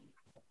know,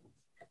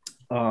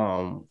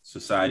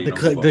 society,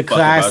 the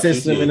class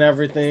system and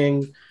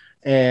everything.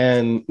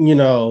 And, you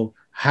know,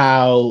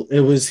 how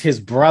it was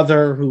his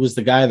brother who was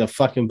the guy in the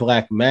fucking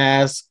black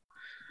mask.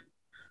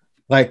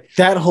 Like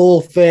that whole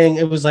thing,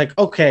 it was like,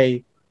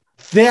 okay,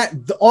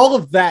 all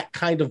of that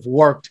kind of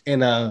worked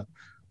in a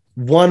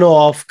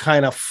one-off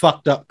kind of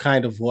fucked up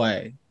kind of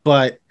way.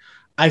 But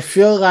I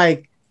feel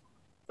like,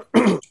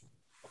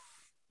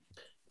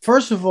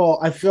 first of all,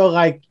 I feel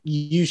like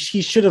he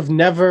should have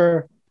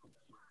never.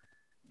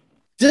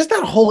 Just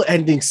that whole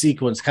ending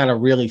sequence kind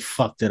of really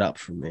fucked it up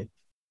for me.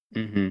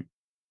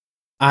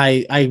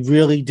 I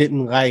really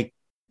didn't like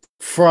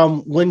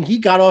from when he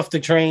got off the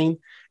train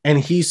and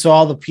he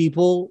saw the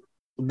people.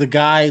 The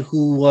guy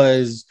who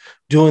was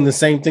doing the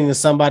same thing to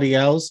somebody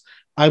else,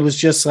 I was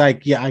just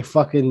like, yeah, I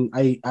fucking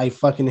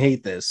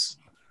hate this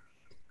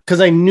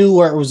because I knew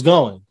where it was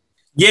going.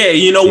 Yeah,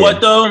 you know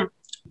what though?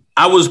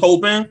 I was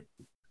hoping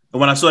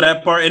when I saw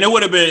that part, and it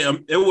would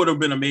have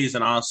been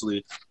amazing,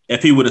 honestly,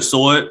 if he would have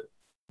saw it,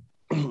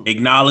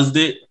 acknowledged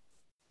it,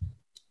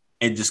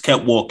 and just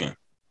kept walking.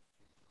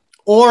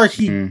 Or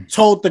he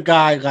told the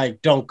guy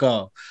like, "Don't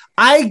go."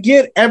 I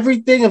get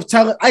everything of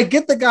telling. I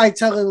get the guy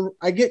telling.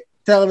 I get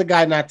telling the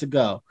guy not to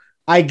go.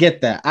 I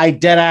get that. I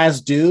dead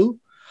ass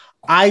do.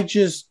 I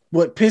just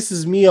what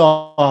pisses me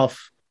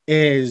off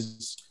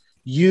is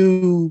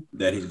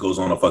that he goes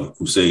on a fucking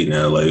crusade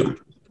now, like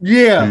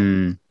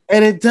and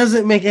it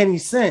doesn't make any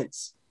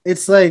sense.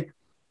 It's like,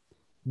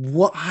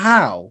 what?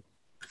 How?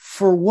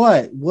 For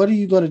what? What are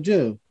you gonna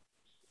do?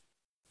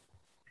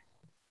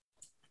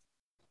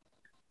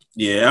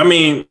 Yeah, I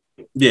mean,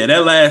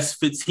 that last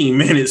 15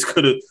 minutes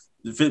could have.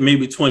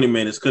 Maybe 20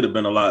 minutes could have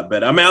been a lot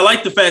better. I mean, I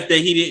like the fact that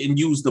he didn't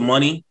use the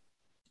money.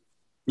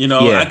 You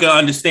know, I can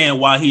understand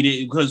why he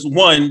didn't, because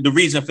one, the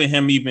reason for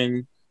him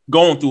even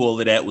going through all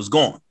of that was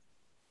gone.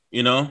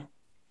 You know,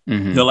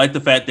 I like the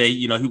fact that,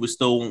 you know, he was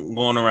still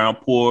going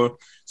around poor,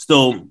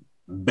 still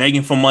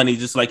begging for money,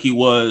 just like he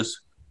was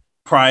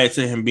prior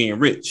to him being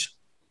rich.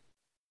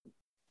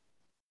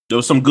 There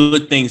was some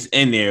good things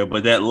in there,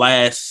 but that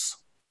last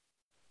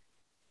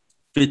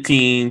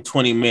 15,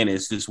 20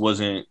 minutes just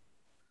wasn't.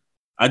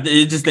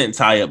 It just didn't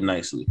tie up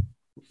nicely.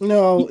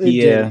 No, it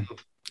didn't.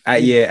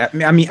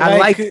 I mean,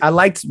 I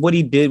liked what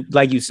he did,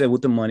 like you said,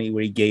 with the money,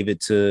 where he gave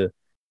it to.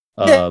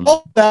 That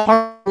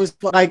part was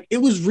like it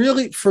was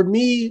really for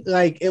me.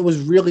 Like it was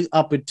really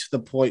up to the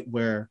point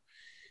where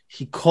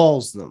he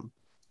calls them.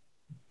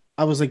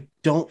 I was like,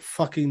 "Don't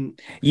fucking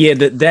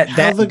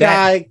tell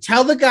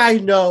the guy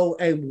no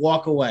and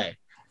walk away."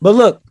 But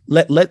look,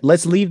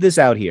 let's leave this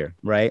out here,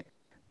 right?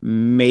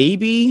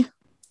 Maybe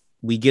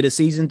we get a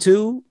season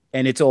 2.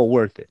 And it's all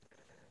worth it.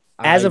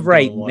 As of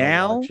right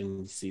now,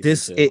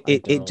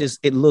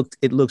 it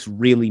looks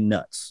really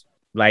nuts,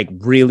 like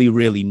really,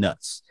 really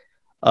nuts.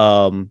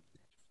 I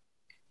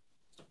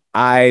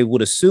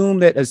would assume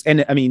that,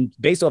 and I mean,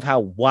 based off how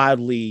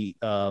wildly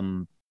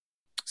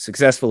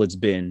successful it's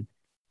been,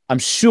 I'm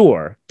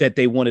sure that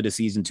they wanted a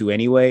season 2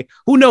 anyway.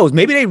 Who knows?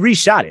 Maybe they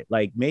reshot it,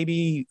 like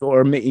maybe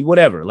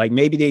whatever. Like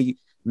maybe.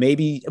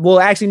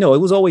 Well, actually, no. It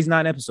was always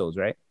 9 episodes,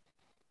 right?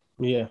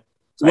 Yeah.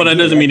 Well, that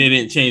doesn't mean they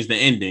didn't change the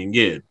ending.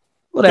 Yeah.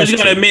 Well, that's you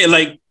gotta admit,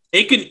 like,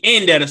 it can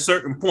end at a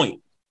certain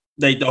point.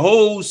 Like the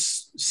whole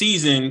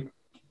season,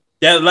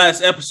 that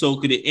last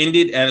episode could have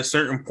ended at a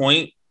certain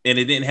point, and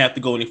it didn't have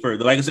to go any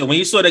further. Like I said, when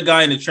you saw that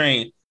guy in the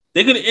train,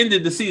 they could have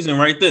ended the season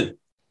right then.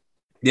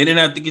 They didn't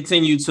have to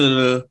continue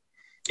to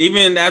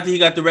even after he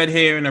got the red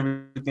hair and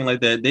everything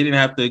like that. They didn't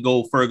have to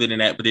go further than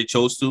that, but they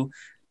chose to.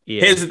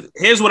 Yeah.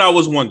 Here's what I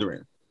was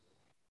wondering.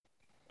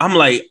 I'm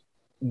like,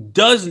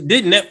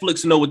 did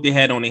Netflix know what they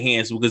had on their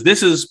hands? Because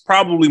this is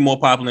probably more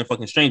popular than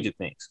fucking Stranger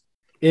Things.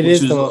 It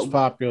is the most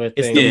popular thing.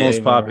 It's the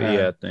most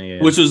popular thing.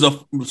 Yeah. Which was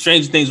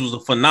Stranger Things was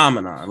a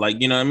phenomenon.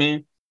 Like, you know what I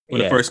mean?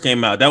 When it first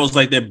came out, that was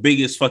like their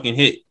biggest fucking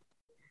hit.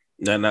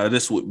 Now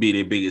this would be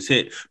their biggest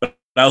hit. But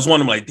I was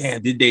wondering, like,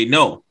 damn, did they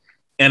know?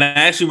 And I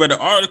actually read an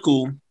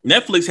article.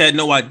 Netflix had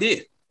no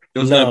idea it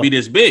was going to be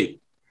this big.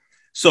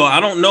 So I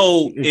don't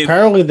know.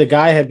 Apparently, the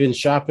guy had been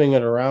shopping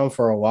it around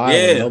for a while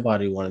and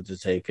nobody wanted to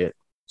take it.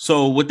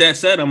 So with that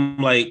said, I'm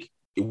like,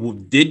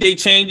 did they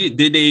change it?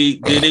 Did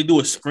they do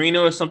a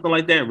screener or something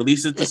like that?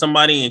 Release it to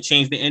somebody and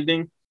change the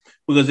ending?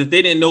 Because if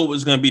they didn't know it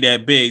was going to be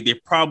that big, they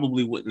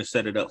probably wouldn't have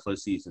set it up for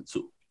season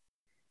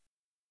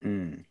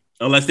 2.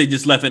 Unless they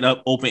just left it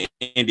up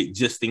open-ended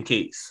just in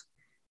case.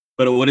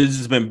 But it would have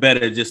just been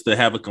better just to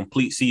have a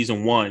complete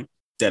season 1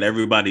 that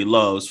everybody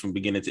loves from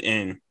beginning to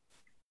end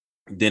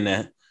than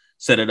to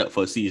set it up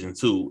for season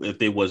 2 if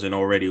they wasn't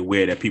already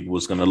aware that people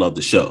was going to love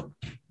the show.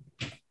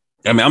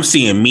 I mean, I'm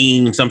seeing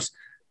memes.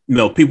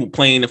 People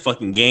playing the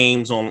fucking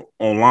games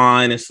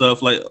online and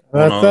stuff like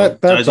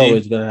that's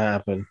always going to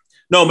happen.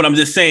 No, but I'm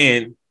just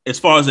saying, as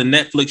far as a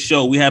Netflix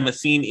show, we haven't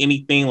seen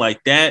anything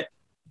like that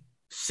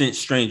since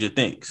Stranger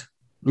Things.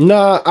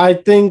 No, I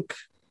think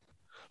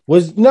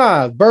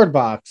Bird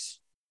Box.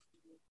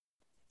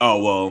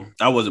 Oh, well,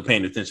 I wasn't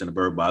paying attention to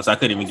Bird Box. I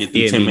couldn't even get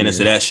through 10 minutes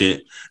of that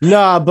shit.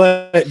 Nah,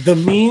 but the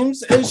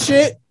memes and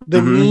shit,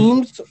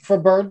 memes for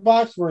Bird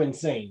Box were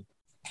insane.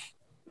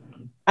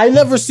 I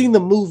never seen the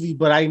movie,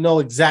 but I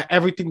know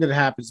everything that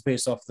happens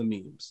based off the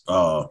memes.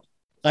 Oh.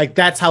 Like,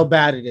 that's how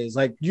bad it is.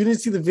 Like, you didn't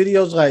see the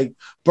videos like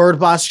Bird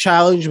Box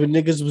Challenge when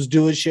niggas was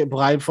doing shit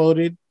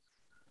blindfolded?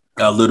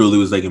 I literally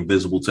was like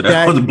invisible to that.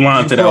 I was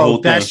blind to that whole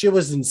thing. That shit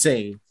was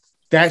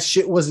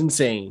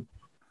insane.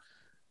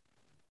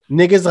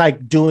 Niggas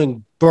like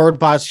doing Bird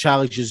Box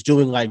challenges,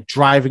 doing like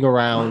driving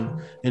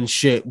around and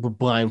shit with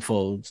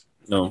blindfolds.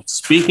 No,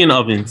 speaking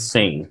of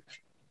insane,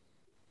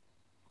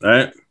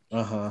 right?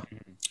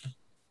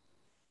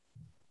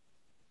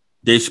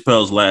 Dave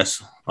Chappelle's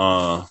last. Wait.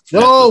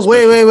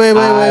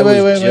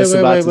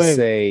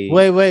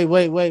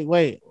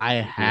 I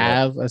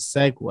have a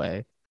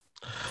segue.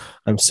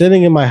 I'm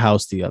sitting in my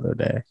house the other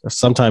day, or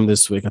sometime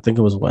this week. I think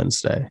it was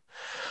Wednesday.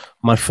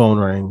 My phone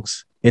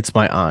rings. It's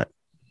my aunt.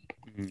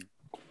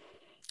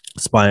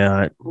 It's my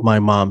aunt, my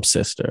mom's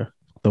sister,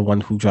 the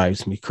one who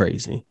drives me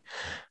crazy.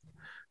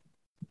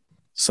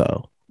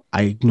 So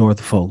I ignore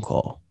the phone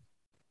call.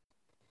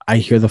 I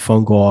hear the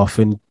phone go off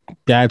in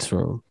Dad's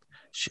room.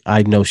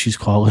 I know she's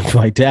calling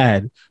my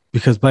dad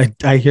because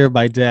I hear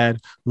my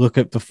dad look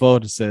at the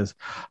phone and says,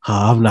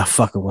 I'm not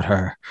fucking with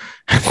her.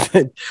 And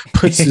then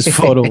puts his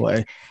phone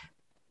away.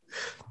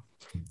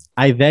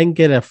 I then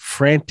get a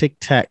frantic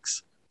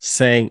text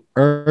saying,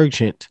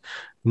 urgent,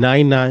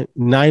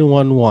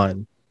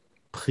 911.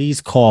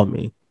 Please call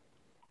me.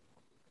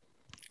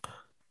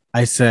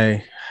 I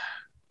say,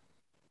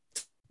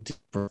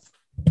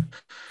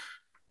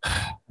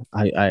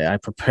 I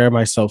prepare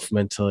myself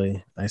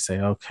mentally. I say,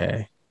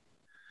 okay.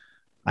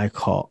 I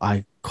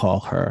call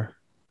her.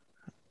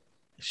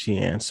 She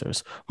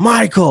answers,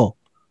 Michael.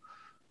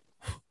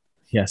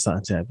 Yes,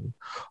 Aunt Debbie.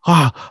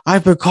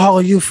 I've been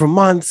calling you for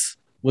months,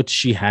 which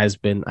she has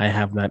been. I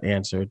have not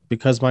answered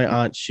because my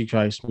aunt, she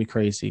drives me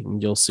crazy,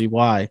 and you'll see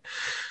why.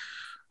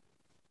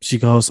 She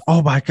goes,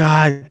 oh my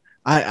God,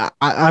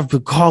 I've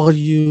been calling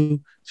you.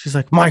 She's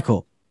like,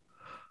 Michael,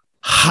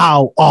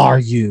 how are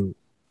you?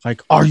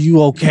 Like, are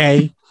you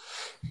okay?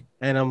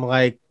 And I'm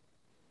like,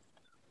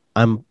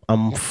 I'm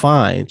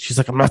fine. She's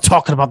like, I'm not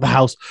talking about the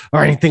house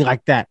or anything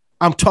like that.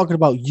 I'm talking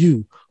about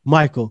you,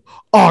 Michael.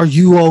 Are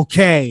you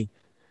okay?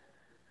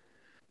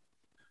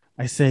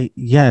 I say,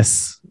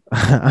 yes,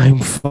 I'm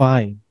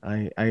fine.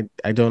 I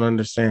don't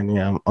understand.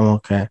 Yeah, I'm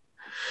okay.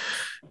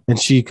 And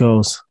she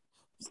goes,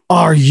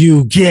 are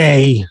you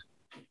gay?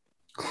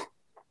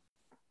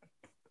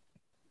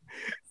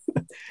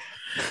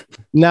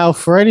 Now,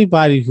 for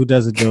anybody who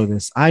doesn't know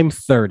this, I'm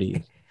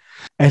 30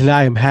 and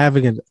I am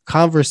having a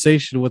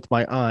conversation with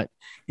my aunt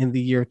in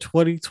the year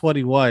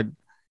 2021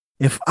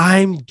 if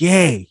I'm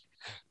gay.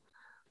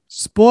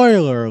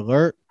 Spoiler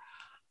alert,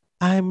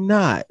 I'm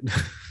not.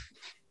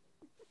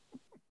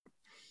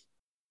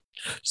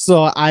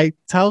 So I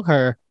tell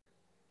her,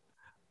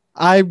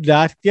 I'm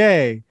not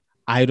gay.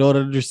 I don't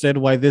understand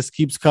why this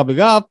keeps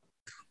coming up.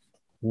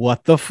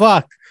 What the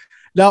fuck?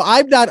 Now,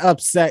 I'm not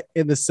upset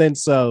in the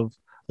sense of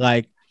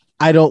like,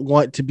 I don't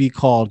want to be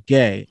called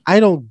gay. I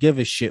don't give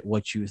a shit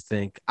what you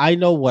think. I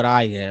know what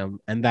I am,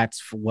 and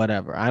that's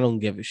whatever. I don't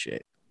give a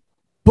shit.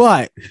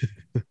 But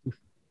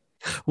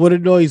What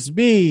annoys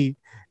me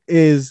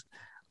is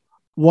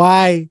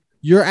why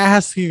you're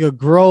asking a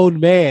grown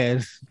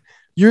man.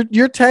 You're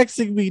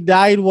texting me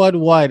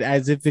 911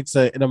 as if it's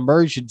an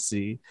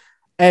emergency,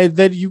 and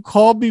then you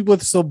call me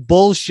with some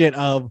bullshit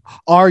of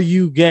 "Are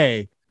you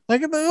gay?"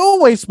 Like,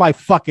 don't waste my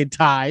fucking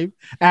time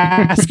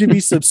asking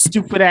me some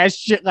stupid ass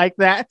shit like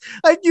that.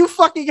 Like, you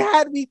fucking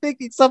had me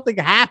thinking something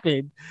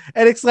happened,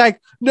 and it's like,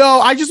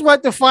 no, I just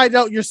want to find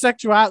out your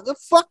sexuality. The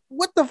fuck?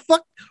 What the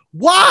fuck?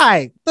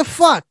 Why? The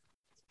fuck?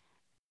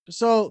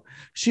 So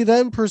she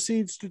then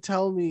proceeds to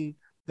tell me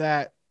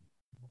that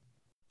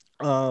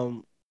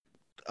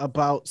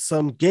about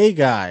some gay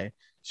guy.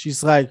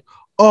 She's like,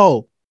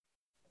 oh,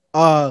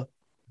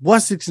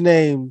 what's his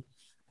name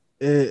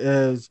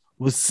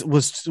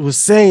was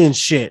saying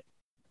shit.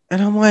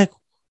 And I'm like,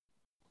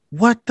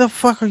 what the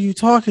fuck are you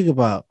talking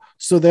about?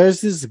 So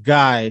there's this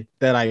guy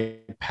that I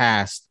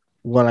passed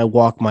when I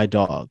walk my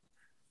dog.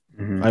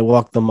 Mm-hmm. I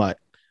walk the mutt.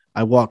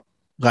 I walk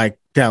like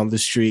down the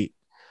street.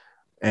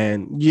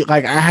 And I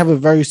have a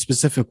very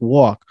specific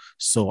walk.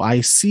 So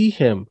I see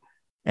him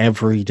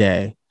every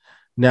day.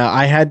 Now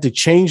I had to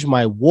change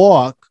my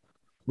walk,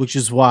 which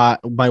is why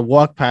my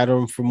walk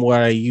pattern from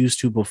what I used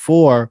to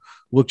before,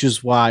 which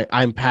is why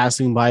I'm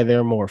passing by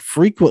there more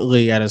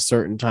frequently at a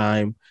certain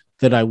time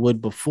than I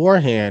would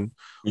beforehand,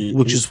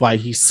 which is why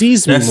he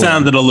sees me. That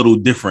sounded a little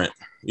different,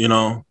 you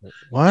know?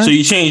 What? So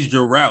you changed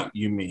your route,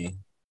 you mean?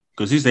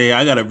 Because he said,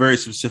 I got a very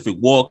specific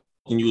walk,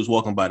 and you was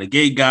walking by the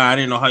gay guy. I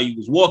didn't know how you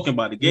was walking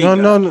by the gay guy.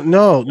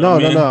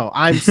 No.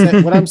 I'm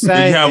saying what I'm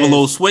saying. Did you have a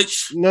little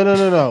switch?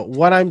 No.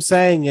 What I'm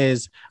saying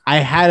is I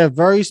had a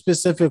very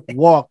specific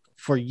walk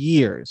for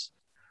years,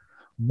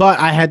 but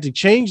I had to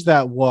change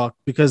that walk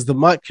because the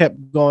mutt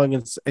kept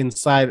going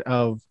inside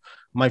of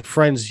my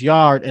friend's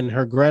yard, and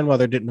her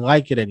grandmother didn't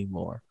like it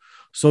anymore.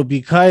 So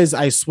because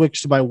I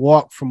switched my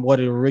walk from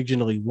what it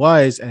originally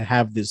was and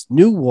have this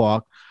new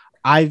walk,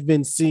 I've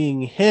been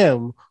seeing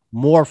him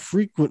more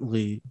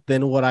frequently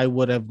than what I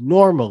would have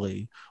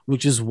normally,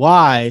 which is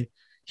why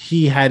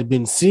he had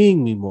been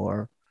seeing me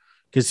more,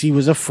 because he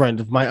was a friend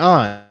of my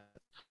aunt.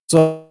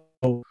 So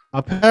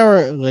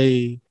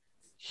apparently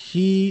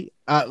he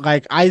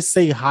I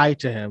say hi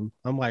to him.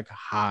 I'm like,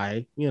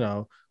 hi,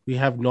 we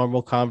have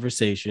normal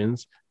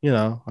conversations,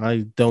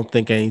 I don't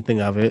think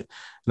anything of it.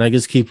 And I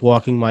just keep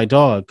walking my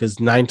dog because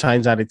 9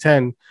 times out of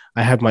 10,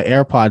 I have my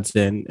AirPods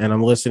in and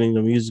I'm listening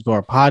to music or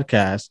a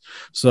podcast.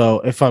 So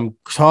if I'm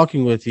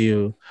talking with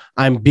you,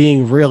 I'm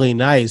being really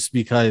nice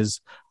because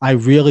I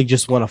really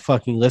just want to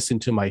fucking listen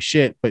to my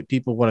shit. But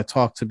people want to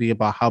talk to me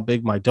about how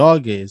big my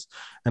dog is.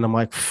 And I'm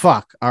like,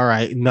 fuck. All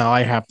right. Now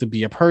I have to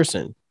be a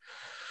person.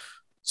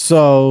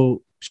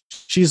 So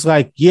she's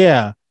like,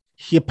 yeah,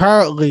 he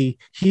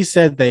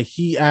said that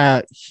he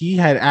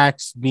had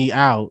asked me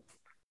out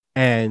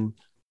and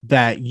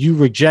that you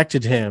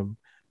rejected him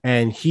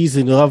and he's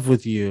in love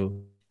with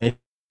you. And he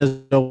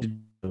doesn't know what to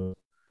do.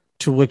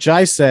 To which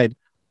I said,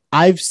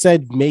 I've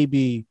said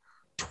maybe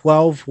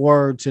 12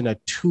 words in a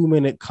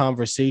 2-minute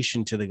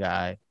conversation to the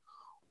guy.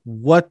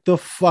 What the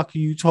fuck are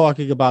you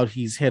talking about?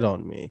 He's hit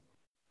on me.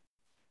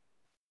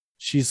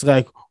 She's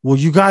like, well,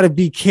 you got to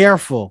be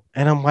careful.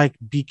 And I'm like,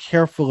 be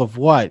careful of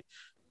what?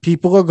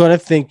 People are going to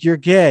think you're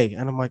gay.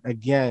 And I'm like,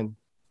 again,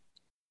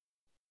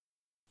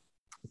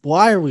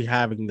 why are we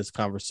having this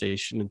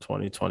conversation in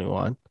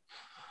 2021?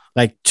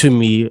 Like, to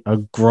me, a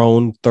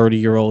grown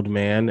 30-year-old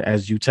man,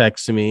 as you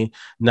text me,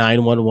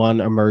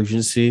 911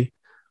 emergency,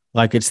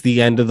 like it's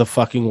the end of the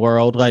fucking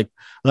world. Like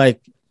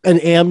an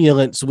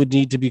ambulance would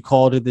need to be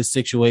called in this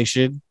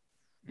situation.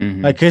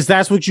 Mm-hmm. Like, because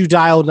that's what you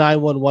dial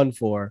 911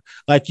 for.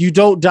 Like, you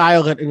don't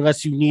dial it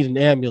unless you need an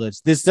ambulance.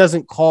 This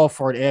doesn't call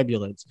for an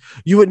ambulance.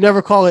 You would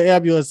never call an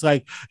ambulance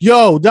like,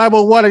 yo,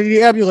 911, I need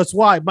an ambulance.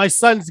 Why? My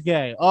son's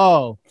gay.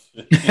 Oh.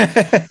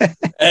 Hey,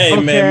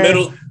 okay.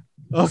 Man,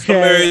 some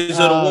areas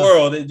of the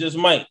world, it just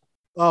might.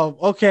 Oh,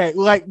 okay.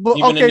 Like,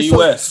 even in the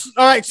US.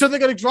 All right, so they're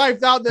going to drive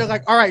down there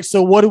like, all right,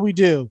 so what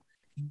do?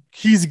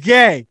 He's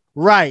gay.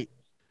 Right.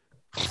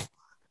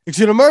 It's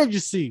an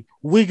emergency.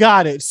 We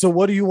got it. So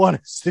what do you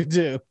want us to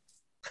do?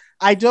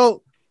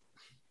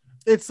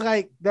 It's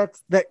like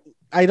that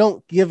I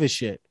don't give a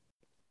shit.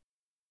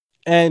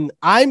 And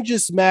I'm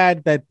just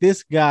mad that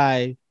this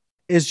guy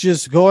is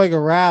just going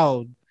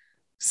around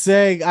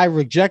saying I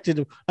rejected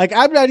him. Like,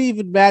 I'm not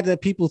even mad that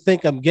people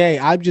think I'm gay.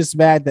 I'm just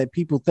mad that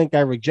people think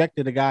I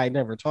rejected a guy I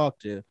never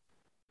talked to.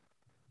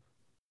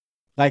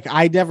 Like,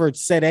 I never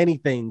said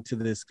anything to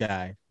this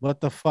guy.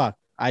 What the fuck?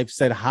 I've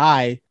said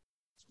hi.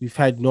 We've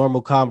had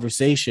normal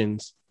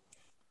conversations.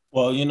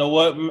 Well, you know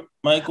what,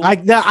 Michael?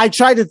 I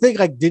tried to think,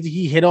 like, did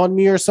he hit on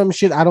me or some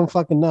shit? I don't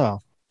fucking know.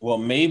 Well,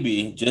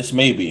 maybe, just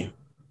maybe.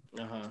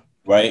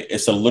 Right?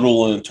 It's a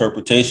little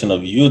interpretation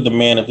of you're the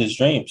man of his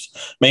dreams.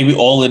 Maybe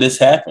all of this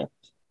happened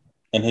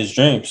in his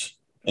dreams,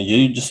 and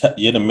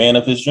you're the man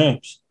of his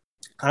dreams.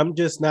 I'm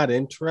just not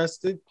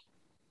interested.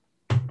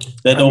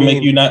 That don't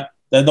make you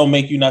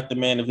not the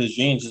man of his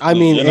dreams. I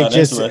mean,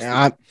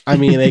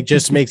 it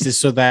just makes it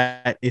so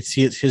that it's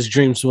his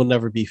dreams will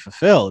never be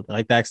fulfilled.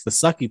 Like, that's the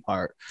sucky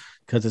part,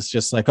 because it's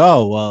just like,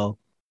 oh well,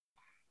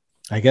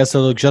 I guess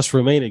it'll just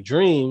remain a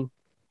dream.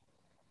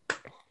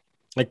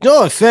 Like,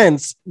 no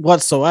offense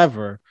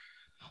whatsoever.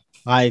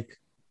 Like,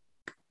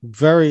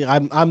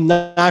 I'm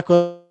not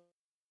going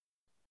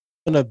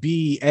to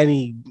be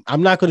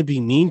I'm not going to be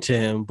mean to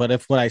him, but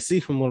if when I see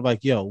him, I'm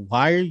like, yo,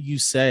 why are you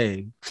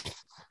saying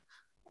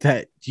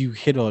that you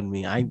hit on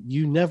me?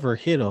 You never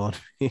hit on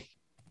me.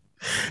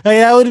 Like,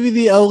 that would be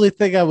the only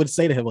thing I would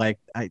say to him. Like,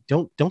 I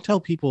don't tell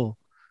people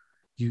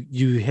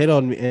you hit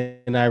on me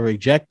and I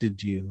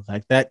rejected you.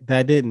 Like, that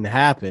didn't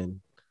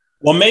happen.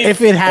 Well, maybe if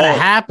it had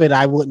happened,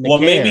 I wouldn't. Well,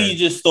 maybe he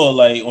just thought,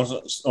 like,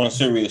 on a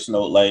serious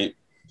note, like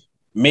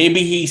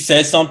maybe he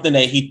said something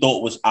that he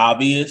thought was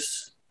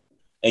obvious,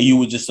 and you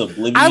were just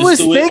oblivious. I was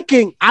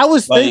thinking,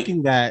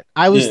 that.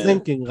 I was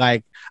thinking,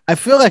 like, I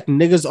feel like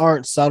niggas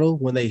aren't subtle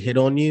when they hit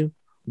on you,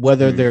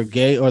 whether they're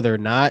gay or they're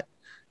not.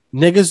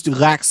 Niggas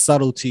lack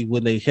subtlety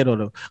when they hit on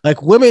them.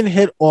 Like, women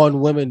hit on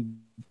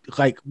women,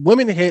 like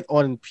women hit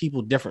on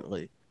people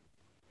differently.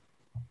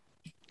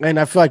 And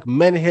I feel like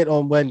men hit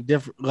on men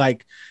different,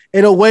 like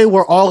in a way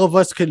where all of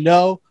us can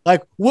know.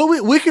 Like,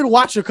 we can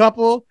watch a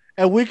couple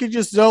and we can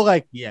just know,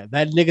 like, yeah,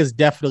 that nigga's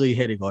definitely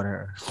hitting on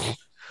her.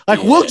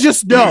 Like, we'll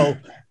just know.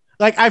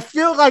 Like, I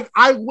feel like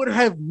I would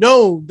have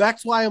known.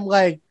 That's why I'm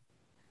like,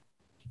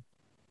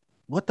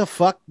 what the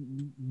fuck?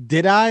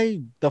 Did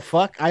I? The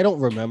fuck? I don't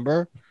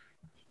remember.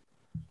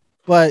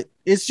 But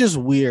it's just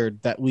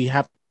weird that we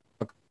have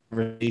a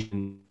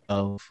conversation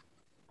of,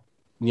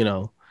 you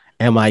know,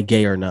 am I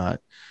gay or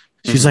not?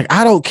 She's like,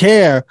 I don't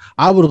care.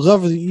 I would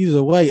love it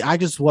either way. I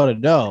just want to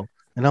know.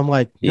 And I'm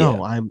like,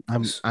 no,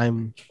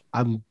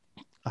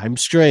 I'm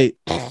straight.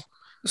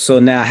 So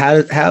now,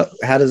 how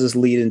does this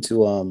lead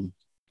into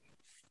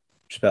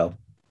Chappelle?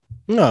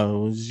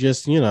 No, it's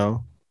just, you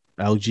know,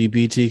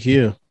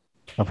 LGBTQ.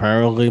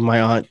 Apparently,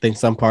 my aunt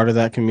thinks I'm part of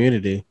that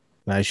community,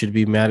 and I should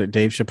be mad at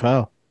Dave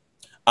Chappelle.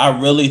 I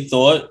really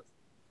thought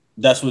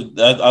I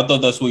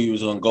thought that's where you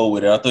was gonna go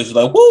with it. I thought you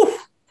were like, woo.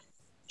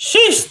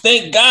 Sheesh,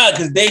 thank God,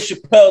 because Dave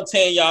Chappelle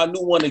telling y'all a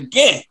new one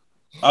again.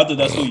 I thought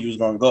that's where you was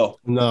gonna go.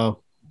 No.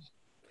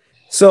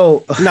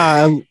 So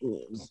I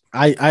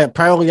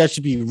apparently I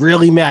should be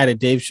really mad at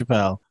Dave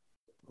Chappelle.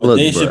 Look,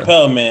 Dave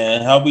Chappelle,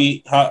 man, how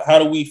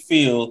do we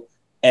feel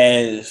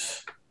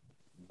as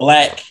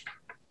black,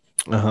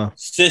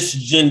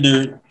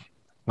 cisgendered,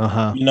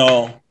 you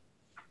know,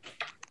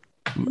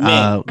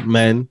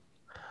 men?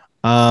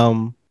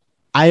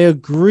 I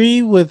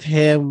agree with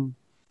him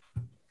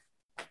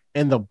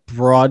in the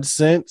broad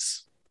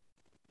sense,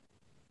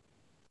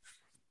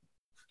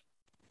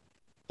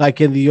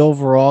 like in the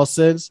overall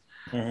sense.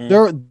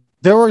 There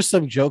were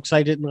some jokes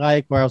I didn't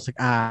like where I was like,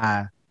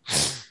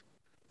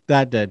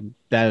 that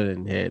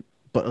didn't hit.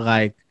 But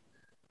like,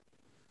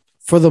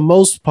 for the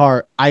most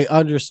part, I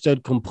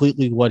understood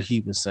completely what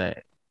he was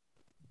saying.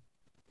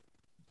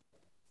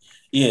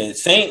 Yeah,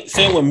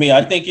 same with me.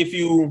 I think if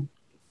you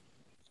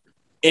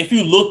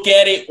look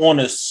at it on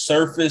a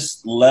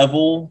surface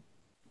level,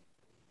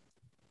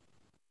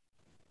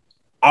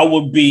 I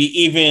would be,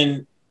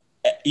 even,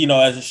 you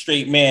know, as a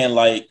straight man,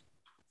 like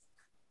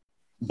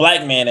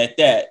black man at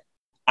that,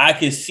 I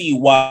could see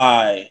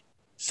why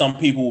some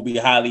people will be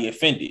highly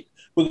offended,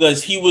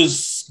 because he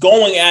was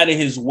going out of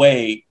his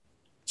way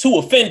to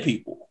offend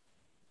people.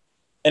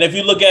 And if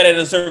you look at it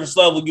at a surface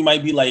level, you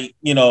might be like,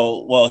 you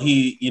know, well,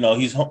 he's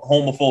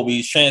homophobic,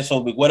 he's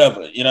transphobic,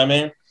 whatever, you know what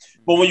I mean?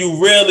 But when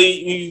you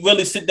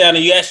really sit down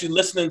and you actually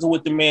listening to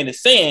what the man is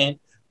saying,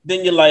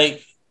 then you're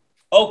like,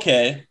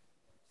 okay,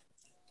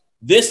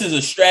 this is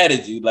a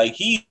strategy. Like,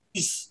 he's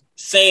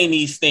saying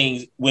these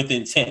things with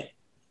intent,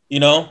 you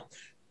know,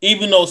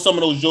 even though some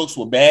of those jokes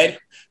were bad.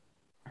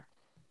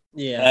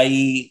 Yeah.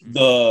 I.e.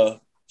 the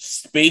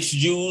Space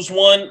Jews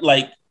one,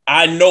 like,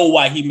 I know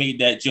why he made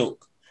that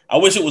joke. I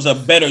wish it was a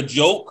better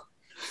joke,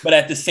 but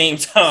at the same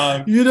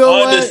time, I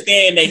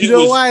understand that he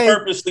was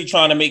purposely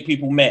trying to make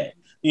people mad,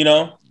 you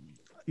know?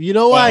 You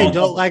know why I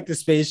don't like the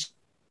Space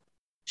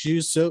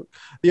Jews? So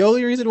the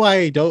only reason why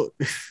I don't...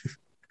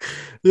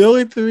 The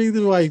only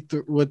reason why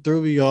what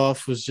threw me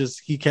off was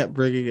just he kept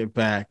bringing it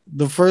back.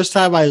 The first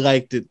time I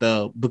liked it,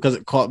 though, because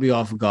it caught me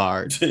off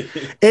guard.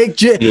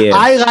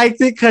 I liked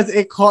it because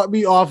it caught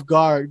me off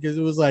guard, because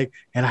it was like,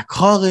 and I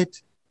call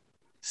it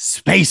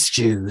Space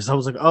Jews. I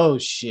was like, oh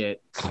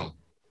shit.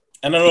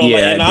 And I don't know, yeah,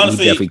 like, and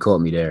honestly, he definitely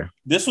caught me there.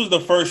 This was the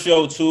first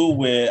show too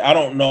where I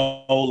don't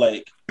know,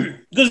 like,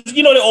 because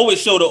you know they always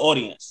show the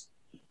audience,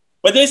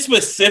 but they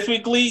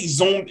specifically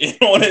zoomed in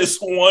on this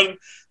one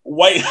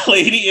white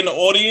lady in the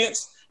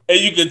audience, and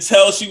you could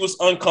tell she was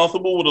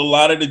uncomfortable with a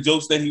lot of the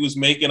jokes that he was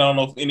making. I don't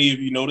know if any of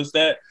you noticed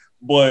that,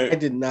 but I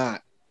did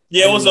not.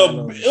 Yeah,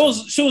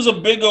 she was a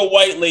bigger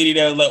white lady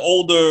that was like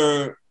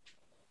older.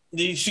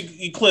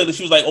 She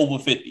was like over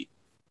 50,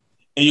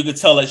 and you could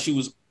tell that she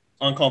was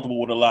uncomfortable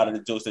with a lot of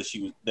the jokes that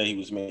he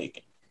was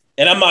making.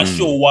 And I'm not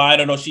sure why. I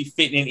don't know if she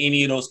fit in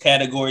any of those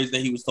categories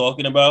that he was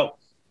talking about.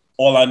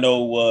 All I know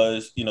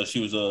was, you know, she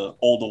was an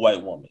older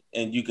white woman,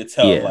 and you could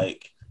tell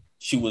like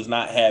she was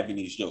not having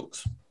these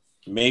jokes.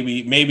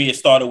 Maybe it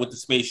started with the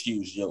Space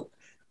Jews joke.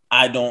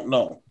 I don't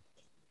know.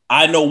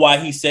 I know why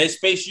he said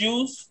space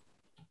use.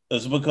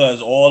 It's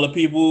because all the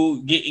people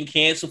getting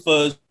canceled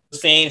for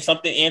saying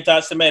something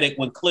anti-Semitic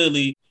when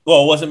clearly,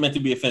 well, it wasn't meant to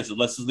be offensive.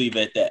 Let's just leave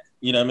it at that.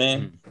 You know what I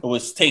mean? It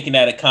was taken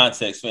out of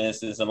context, for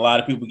instance, and a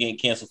lot of people getting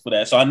canceled for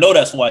that. So I know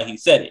that's why he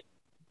said it.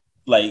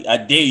 Like, I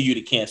dare you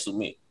to cancel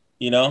me,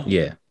 you know?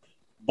 Yeah.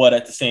 But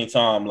at the same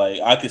time, like,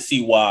 I could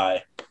see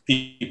why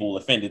people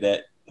offended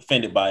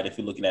by it if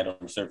you're looking at it on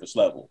the surface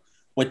level.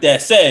 With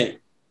that said,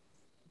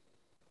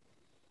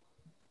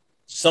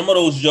 some of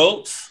those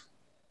jokes,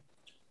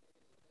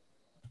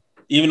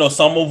 even though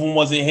some of them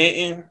wasn't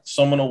hitting,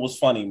 some of them was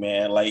funny,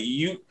 man. Like,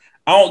 I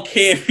don't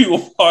care if you were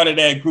part of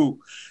that group.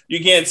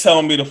 You can't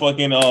tell me the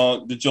fucking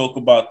the joke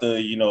about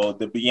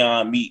the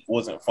Beyond Meat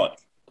wasn't funny.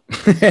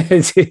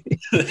 that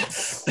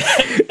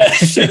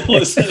shit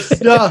was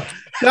just... No,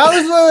 that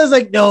was when I was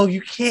like, no,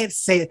 you can't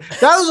say it.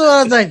 That was when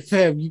I was like,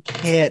 fam, you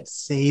can't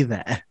say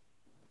that.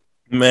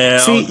 Man,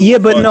 see, yeah,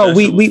 but no,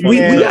 we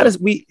gotta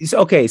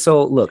okay.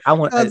 So look, I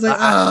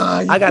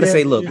gotta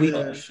say, look,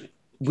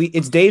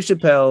 it's Dave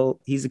Chappelle.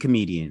 He's a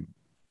comedian.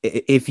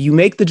 If you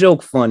make the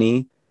joke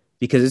funny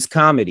because it's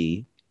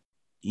comedy,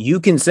 you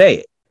can say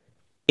it.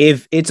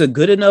 If it's a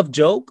good enough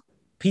joke,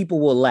 people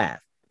will laugh.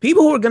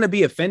 People who are going to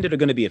be offended are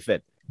going to be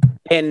offended.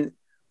 And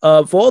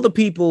for all the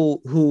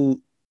people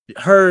who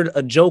heard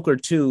a joke or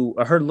two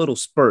or heard little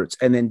spurts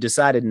and then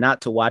decided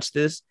not to watch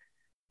this,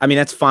 I mean,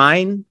 that's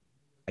fine,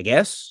 I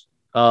guess.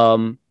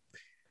 I've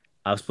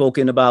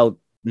spoken about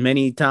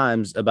many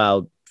times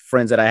about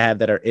friends that I have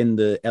that are in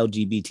the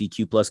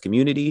LGBTQ plus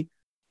community.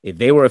 If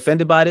they were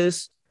offended by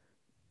this,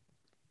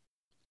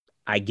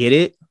 I get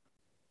it.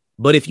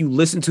 But if you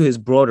listen to his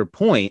broader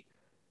point,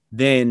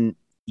 then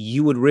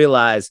you would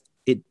realize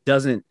it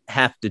doesn't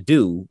have to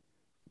do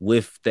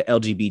with the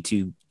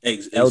LGBT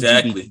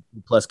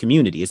plus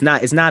community. It's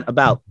not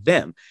about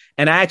them.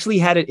 And I actually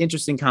had an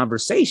interesting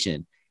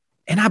conversation.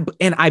 And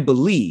I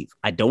believe,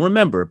 I don't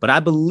remember, but I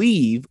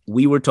believe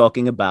we were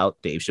talking about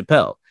Dave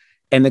Chappelle.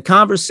 And the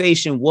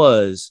conversation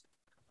was,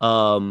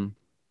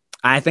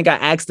 I think I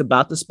asked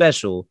about the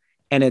special.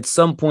 And at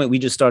some point, we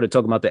just started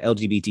talking about the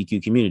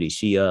LGBTQ community.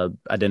 She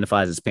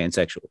identifies as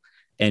pansexual.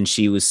 And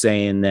she was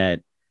saying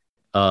that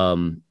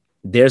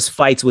there's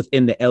fights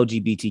within the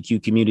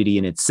LGBTQ community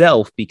in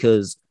itself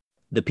because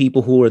the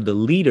people who are the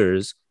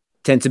leaders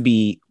tend to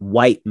be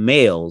white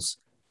males.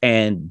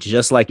 And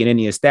just like in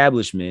any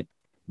establishment,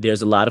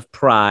 there's a lot of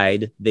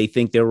pride. They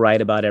think they're right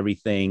about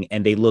everything,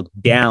 and they look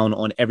down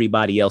on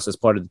everybody else as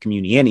part of the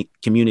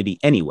community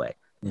anyway,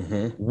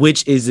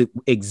 which is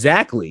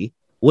exactly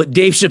what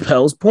Dave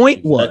Chappelle's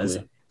point was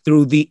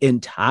through the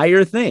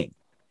entire thing.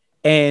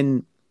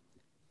 And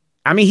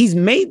I mean, he's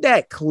made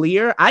that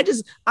clear. I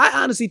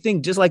honestly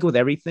think, just like with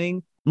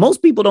everything,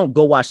 most people don't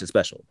go watch the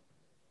special.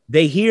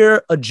 They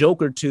hear a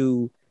joke or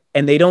two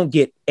and they don't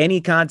get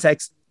any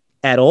context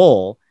at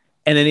all.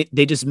 And then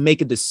they just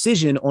make a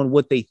decision on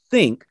what they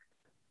think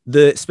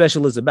the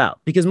special is about,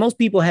 because most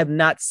people have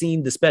not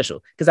seen the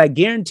special. Because I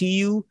guarantee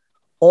you,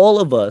 all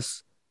of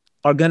us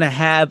are going to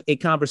have a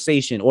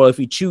conversation, or if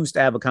we choose to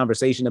have a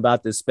conversation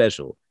about this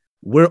special,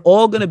 we're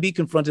all going to be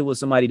confronted with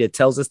somebody that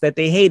tells us that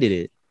they hated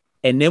it.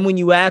 And then when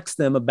you ask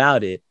them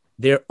about it,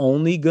 they're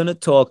only going to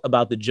talk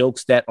about the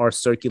jokes that are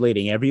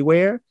circulating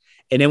everywhere.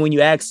 And then when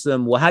you ask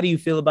them, well, how do you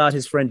feel about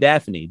his friend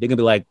Daphne? They're going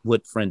to be like,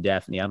 what friend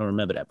Daphne? I don't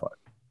remember that part.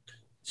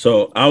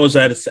 So I was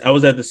at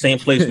the same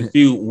place with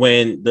you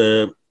when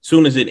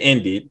soon as it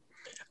ended,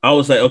 I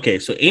was like, okay,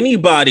 so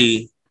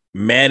anybody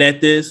mad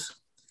at this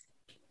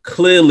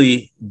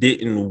clearly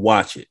didn't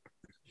watch it.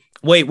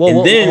 Wait,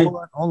 hold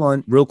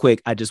on real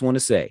quick. I just want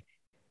to say,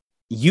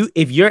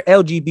 if you're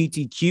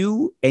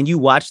LGBTQ and you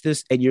watch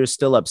this and you're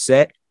still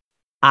upset,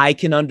 I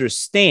can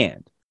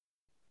understand.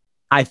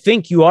 I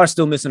think you are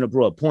still missing a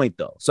broad point,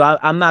 though. So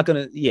I'm not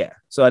gonna, yeah.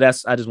 So I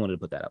just wanted to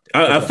put that out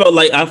there. I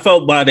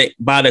felt by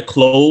the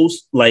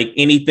close, like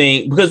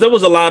anything, because there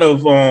was a lot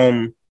of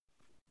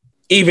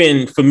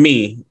even for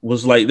me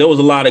was like there was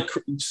a lot of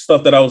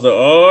stuff that I was like,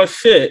 oh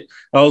shit.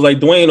 I was like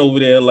Dwayne over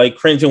there, like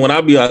cringing when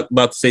I be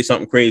about to say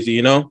something crazy,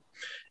 you know,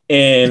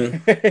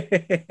 and.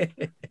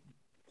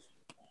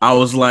 I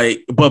was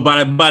like, but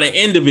by the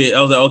end of it,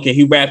 I was like, okay,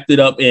 he wrapped it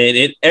up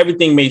and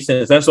everything made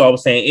sense. That's what I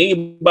was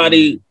saying.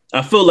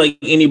 I feel like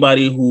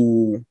anybody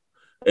who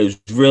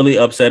is really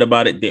upset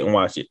about it didn't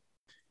watch it.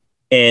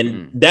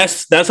 And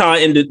that's how I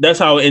ended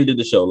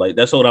the show. Like,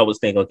 that's what I was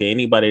thinking. Okay,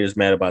 anybody that's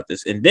mad about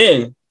this. And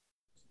then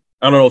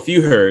I don't know if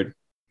you heard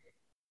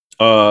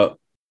the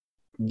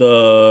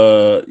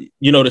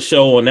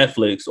show on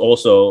Netflix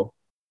also,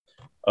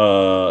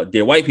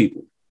 Dear White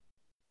People.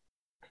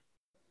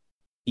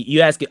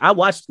 You asking? I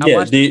watched. Dear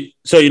White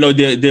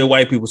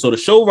People. So the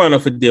showrunner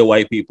for Dear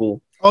White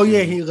People. Oh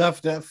yeah, he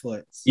left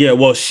Netflix. Yeah,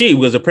 well, she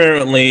was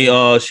apparently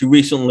she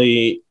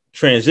recently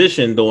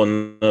transitioned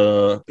on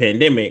the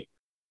pandemic.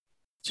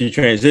 She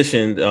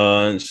transitioned.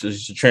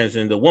 She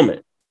transgender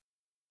woman,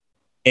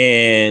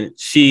 and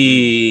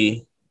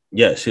she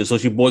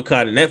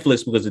boycotted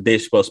Netflix because of Dave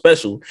Chappelle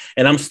special.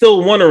 And I'm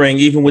still wondering,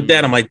 even with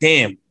that, I'm like,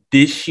 damn,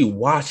 did she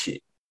watch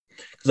it?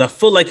 because I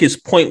feel like his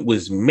point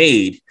was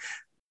made.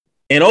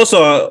 And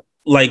also,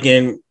 like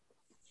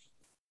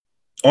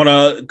on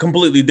a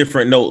completely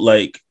different note,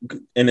 like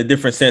in a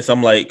different sense,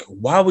 I'm like,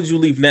 why would you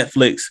leave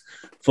Netflix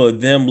for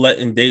them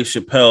letting Dave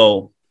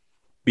Chappelle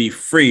be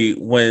free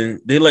when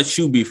they let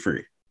you be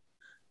free?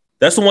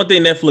 That's the one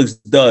thing Netflix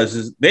does,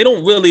 is they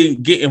don't really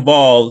get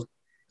involved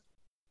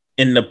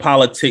in the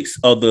politics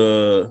of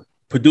the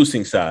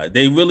producing side.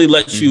 They really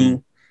let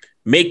you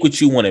make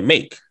what you want to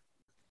make.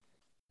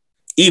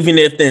 Even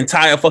if the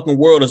entire fucking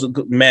world is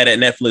mad at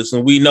Netflix,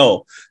 and we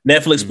know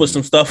Netflix put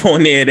some stuff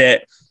on there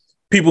that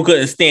people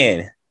couldn't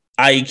stand,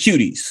 i.e.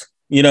 cuties.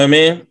 You know what I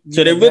mean?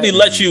 So they really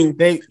let you.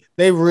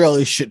 They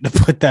really shouldn't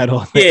have put that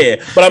on there.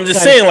 Yeah, but I'm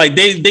just saying, like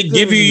they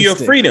give you your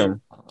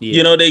freedom. Yeah.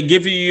 You know, they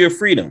give you your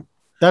freedom.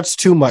 That's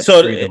too much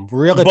freedom.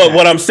 Really, but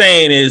what I'm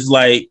saying is,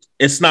 like,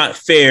 it's not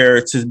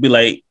fair to be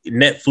like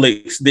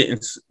Netflix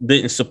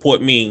didn't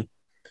support me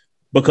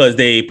because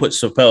they put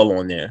Chappelle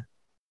on there.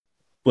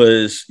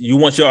 Was you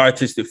want your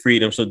artistic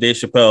freedom, so Dave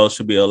Chappelle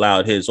should be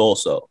allowed his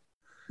also.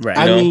 Right.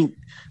 I mean,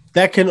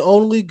 that can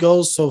only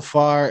go so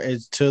far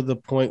as to the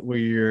point where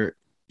you're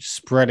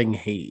spreading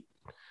hate.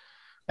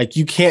 Like,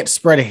 you can't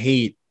spread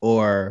hate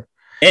and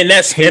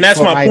that's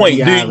my point.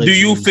 Do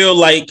you feel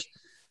like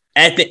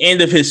at the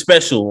end of his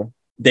special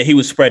that he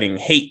was spreading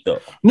hate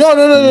though? No.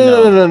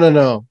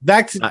 I'm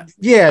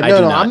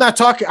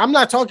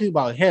not talking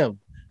about him.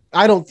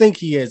 I don't think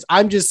he is.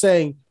 I'm just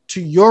saying,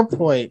 to your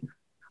point,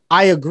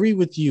 I agree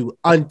with you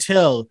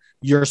until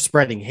you're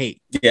spreading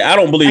hate. Yeah, I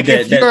don't believe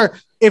like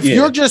if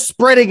you're just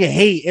spreading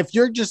hate, if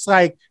you're just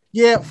like,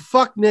 yeah,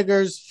 fuck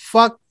niggers,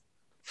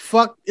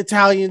 fuck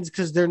Italians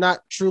because they're not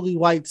truly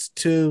whites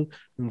too,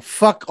 and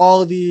fuck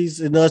all of these,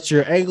 unless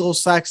you're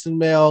Anglo-Saxon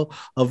male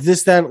of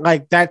this, that,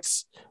 like,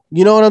 that's,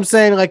 you know what I'm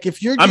saying? Like,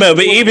 if you're, but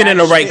even in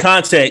the right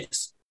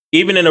context,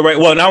 I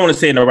want to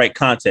say in the right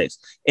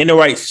context, in the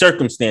right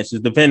circumstances,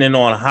 depending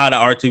on how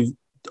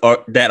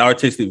that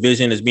artistic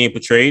vision is being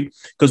portrayed,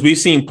 because we've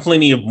seen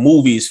plenty of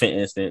movies, for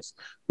instance,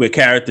 where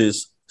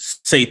characters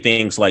say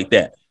things like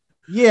that.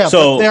 Yeah,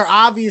 so, but they're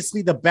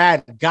obviously the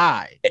bad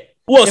guy.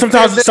 Well,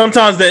 sometimes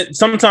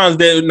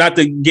they're not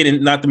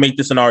to make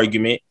this an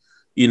argument,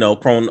 you know,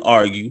 prone to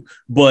argue,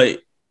 but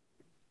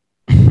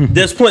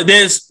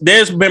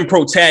there's been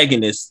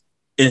protagonists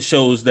in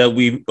shows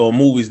that or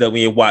movies that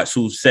we have watched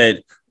who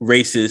said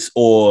racist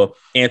or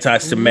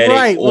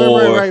anti-Semitic or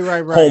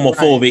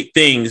homophobic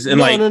things, and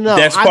no.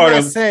 That's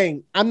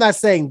I'm not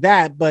saying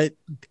that, but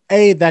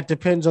A, that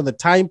depends on the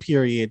time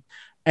period,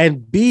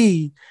 and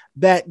B,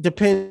 that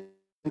depends.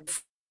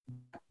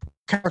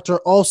 Character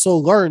also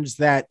learns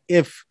that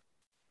to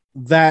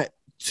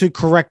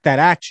correct that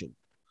action.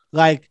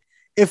 Like,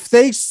 if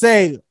they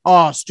say,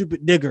 "Oh,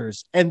 stupid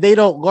niggers," and they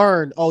don't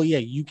learn, "Oh yeah,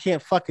 you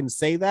can't fucking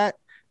say that,"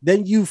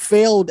 then you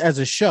failed as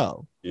a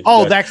show.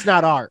 Oh, that's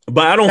not art.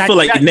 But I don't feel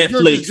like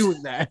Netflix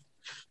doing that.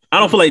 I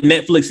don't feel like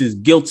Netflix is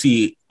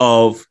guilty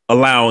of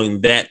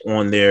allowing that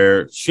on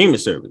their streaming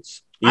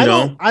service. I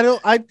don't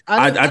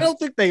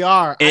think they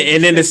are.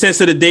 And in the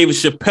sense of the David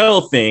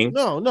Chappelle thing,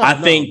 I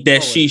think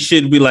she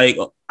should be like,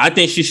 I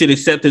think she should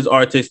accept his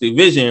artistic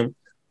vision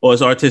or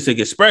his artistic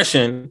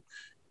expression,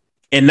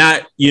 and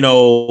not, you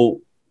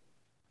know,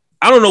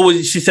 I don't know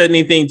what she said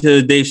anything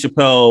to Dave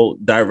Chappelle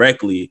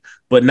directly,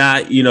 but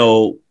not, you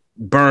know,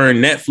 burn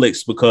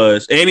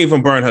Netflix and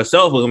even burn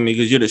herself with me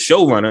because you're the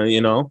showrunner,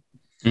 you know,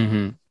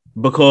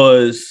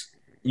 because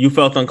you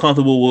felt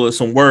uncomfortable with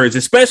some words,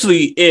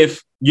 especially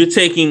if you're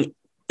taking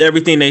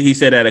everything that he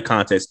said out of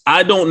context.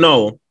 I don't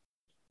know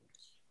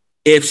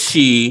if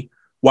she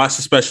watched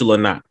the special or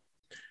not.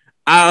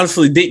 I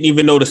honestly didn't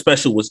even know the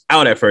special was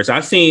out at first. I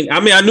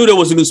knew there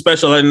was a new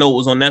special. I didn't know it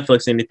was on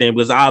Netflix or anything,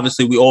 because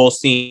obviously we all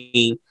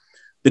seen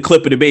the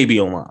clip of the baby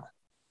online.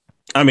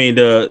 I mean,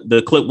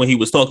 the clip when he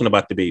was talking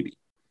about the baby.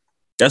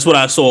 That's what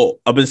I saw.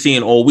 I've been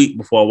seeing all week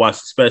before I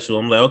watched the special.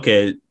 I'm like,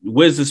 okay,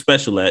 where's the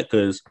special at?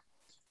 Because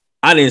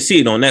I didn't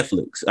see it on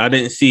Netflix. I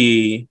didn't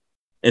see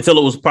until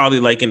it was probably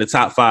like in the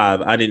top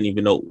 5. I didn't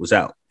even know it was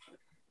out.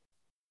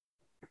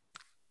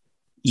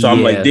 So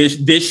I'm like,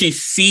 did she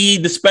see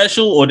the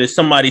special, or did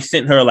somebody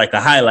send her like a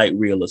highlight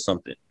reel or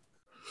something?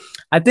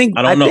 I think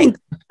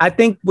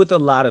with a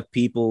lot of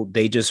people,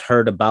 they just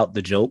heard about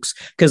the jokes.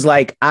 Cause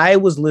like I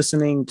was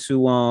listening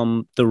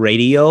to the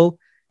radio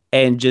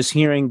and just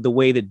hearing the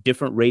way that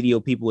different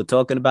radio people were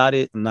talking about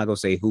it. I'm not gonna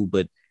say who,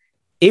 but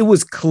it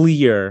was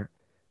clear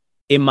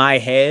in my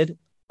head,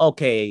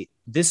 okay,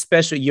 this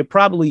special, you're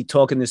probably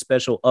talking this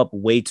special up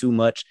way too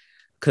much.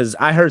 Because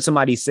I heard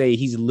somebody say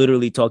he's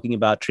literally talking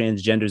about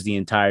transgenders the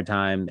entire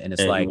time. And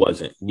it's like,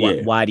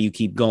 why do you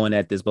keep going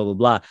at this, blah, blah,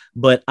 blah.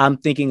 But I'm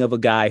thinking of a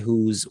guy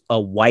who's a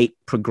white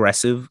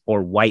progressive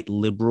or white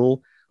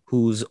liberal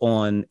who's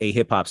on a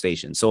hip hop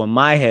station. So in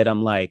my head,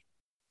 I'm like,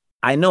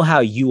 I know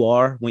how you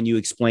are when you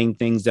explain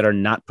things that are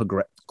not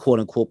quote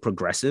unquote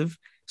progressive.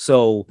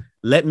 So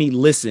let me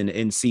listen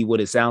and see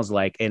what it sounds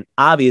like. And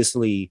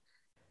obviously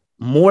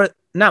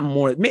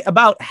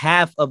about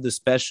half of the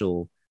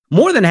special,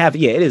 more than half.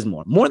 Yeah, it is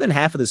more than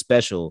half of the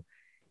special.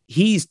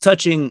 He's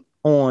touching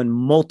on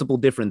multiple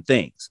different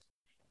things.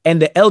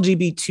 And the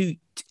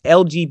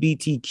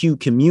LGBTQ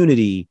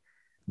community,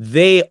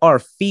 they are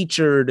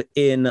featured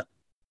in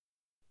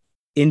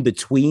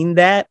between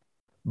that,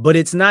 but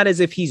it's not as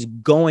if he's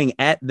going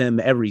at them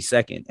every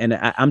second. And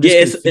I'm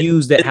just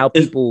confused at how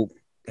people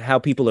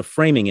are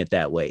framing it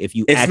that way. If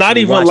you, it's not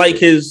even like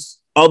his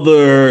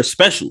other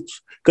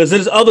specials, because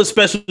there's other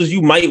specials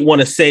you might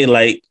want to say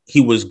like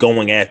he was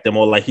going at them,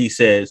 or like he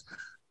says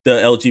the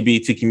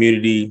LGBT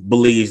community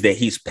believes that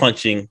he's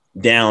punching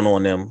down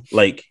on them,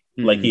 like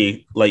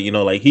he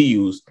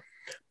used.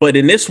 But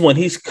in this one,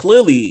 he's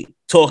clearly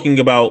talking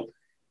about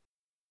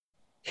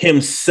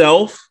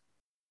himself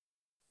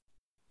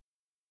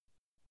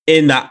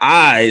in the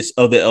eyes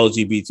of the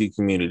LGBT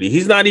community.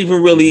 He's not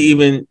even really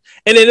and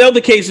in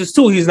other cases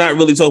too, he's not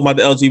really talking about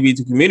the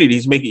LGBT community.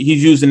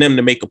 He's using them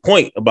to make a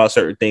point about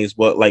certain things,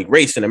 but like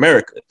race in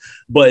America.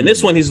 But in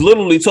this one, he's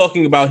literally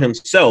talking about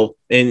himself,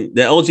 and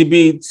the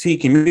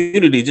LGBT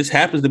community just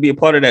happens to be a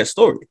part of that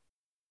story.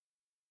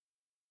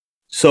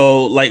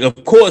 So, like,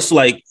 of course,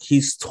 like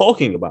he's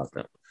talking about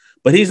them,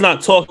 but he's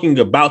not talking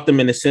about them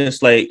in a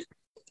sense like,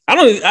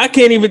 I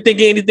can't even think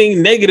of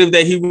anything negative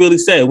that he really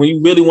said. When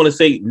you really want to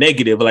say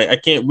negative, like I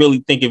can't really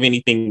think of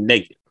anything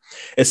negative,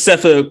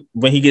 except for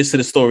when he gets to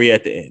the story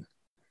at the end.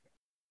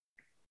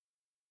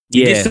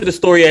 He gets to the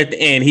story at the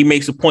end. He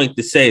makes a point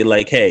to say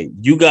like, hey,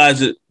 you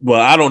guys,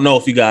 I don't know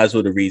if you guys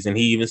were the reason.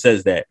 He even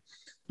says that.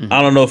 Mm-hmm.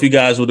 I don't know if you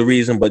guys were the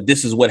reason, but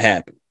this is what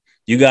happened.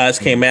 You guys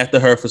came after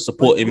her for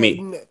supporting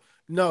me.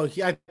 No,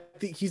 I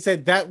think he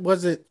said that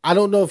wasn't, I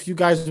don't know if you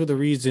guys were the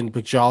reason,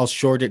 but y'all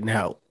sure didn't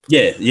help.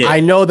 Yeah.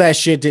 I know that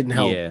shit didn't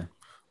help. Yeah.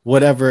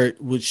 Whatever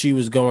she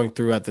was going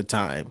through at the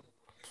time.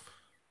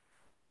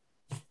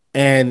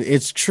 And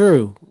it's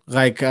true.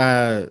 Like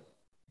I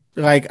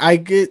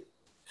get,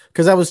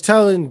 because I was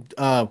telling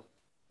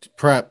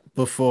Prep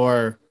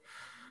before,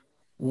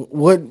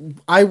 what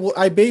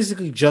I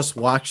basically just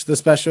watched the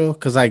special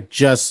because I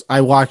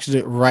watched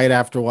it right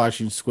after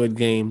watching Squid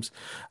Games.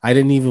 I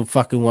didn't even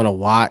fucking want to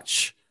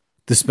watch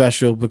the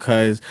special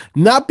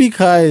not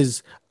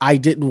because I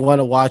didn't want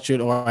to watch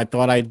it or I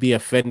thought I'd be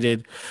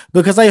offended,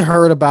 because I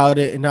heard about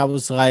it and I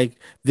was like,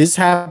 this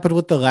happened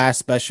with the last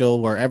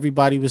special where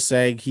everybody was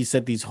saying he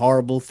said these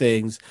horrible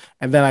things,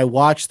 and then I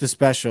watched the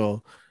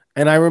special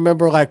and I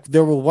remember like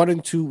there were one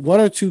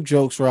or two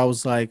jokes where I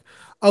was like,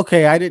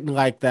 okay, I didn't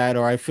like that,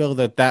 or I feel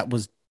that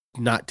was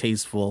not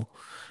tasteful.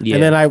 Yeah.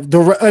 And then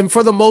and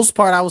for the most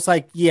part, I was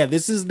like, yeah,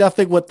 this is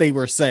nothing what they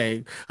were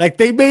saying. Like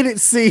they made it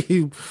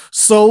seem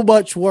so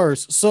much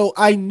worse. So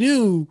I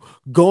knew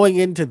going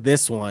into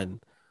this one,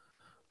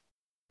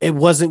 it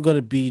wasn't going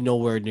to be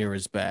nowhere near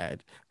as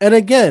bad. And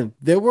again,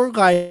 there were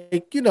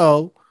like,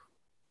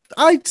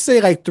 I'd say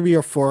like 3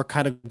 or 4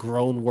 kind of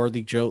grown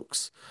worthy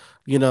jokes,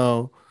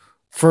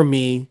 for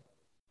me,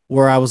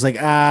 where I was like,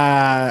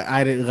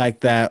 I didn't like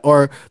that.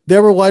 Or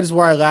there were ones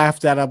where I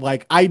laughed at. I'm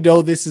like, I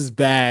know this is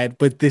bad,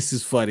 but this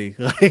is funny.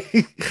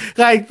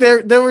 Like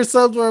there were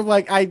some where I'm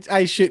like,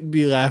 I shouldn't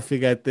be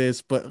laughing at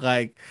this, but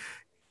like,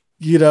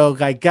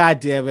 God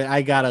damn it,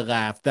 I gotta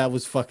laugh. That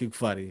was fucking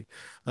funny.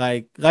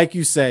 Like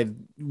you said,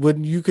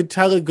 when you could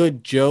tell a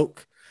good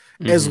joke,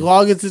 as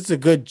long as it's a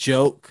good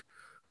joke,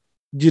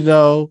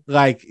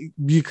 like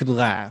you can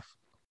laugh.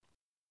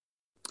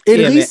 At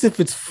least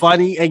if it's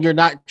funny and you're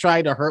not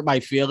trying to hurt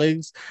my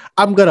feelings,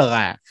 I'm gonna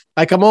laugh.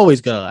 Like I'm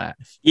always gonna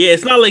laugh. Yeah,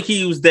 it's not like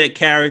he was that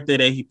character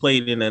that he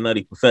played in The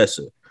Nutty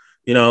Professor.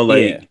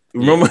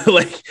 Remember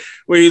like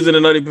where he was in The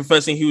Nutty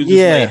Professor and he was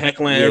just like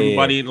heckling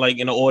everybody like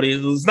in the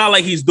audience. It's not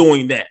like he's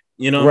doing that,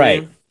 right? What I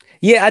mean?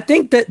 Yeah, I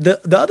think that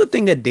the other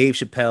thing that Dave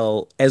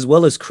Chappelle as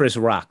well as Chris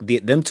Rock,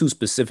 them two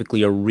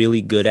specifically, are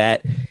really good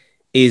at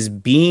is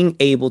being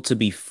able to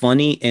be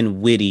funny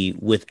and witty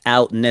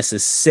without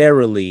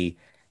necessarily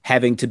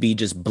having to be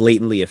just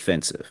blatantly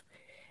offensive.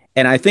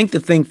 And I think the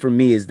thing for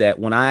me is that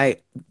when I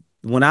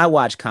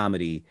watch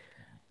comedy,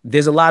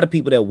 there's a lot of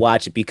people that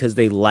watch it because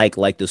they like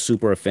the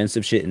super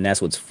offensive shit and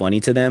that's what's funny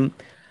to them.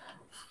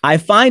 I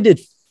find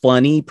it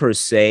funny per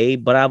se,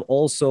 but I've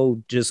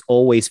also just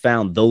always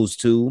found those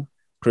two,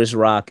 Chris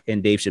Rock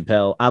and Dave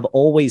Chappelle, I've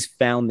always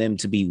found them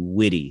to be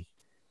witty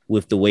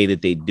with the way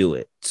that they do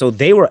it. So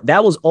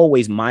that was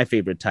always my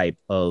favorite type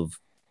of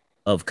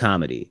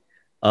comedy.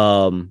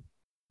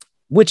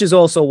 Which is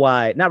also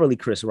why, not really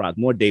Chris Rock,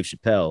 more Dave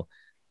Chappelle,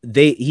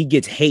 he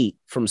gets hate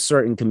from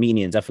certain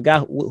comedians. I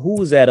forgot who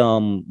was that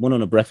went on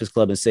the Breakfast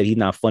Club and said he's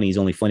not funny, he's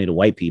only funny to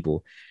white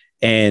people.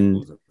 And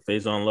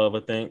Faizon Love,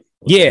 I think.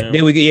 There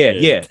we go.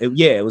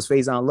 It was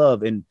Faizon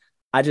Love. And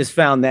I just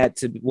found that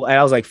to be,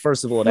 I was like,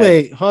 first of all,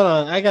 wait, hold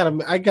on.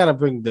 I gotta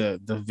bring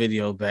the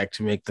video back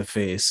to make the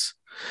face.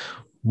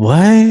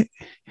 What?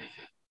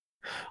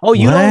 Oh,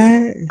 you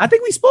don't? I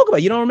think we spoke about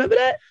it. You don't remember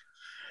that?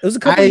 It was a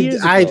couple of years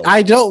ago.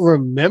 I don't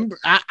remember.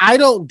 I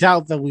don't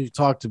doubt that we've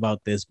talked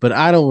about this, but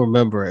I don't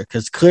remember it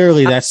because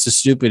clearly that's the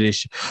stupid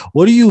issue.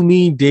 What do you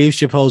mean Dave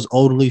Chappelle's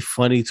only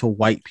funny to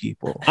white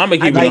people? I'm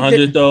gonna give you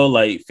 100 though.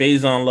 Like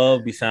Faizon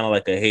Love be sounding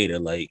like a hater.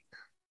 Like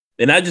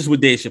And not just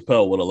with Dave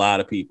Chappelle, with a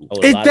lot of people.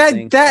 Like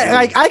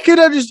I could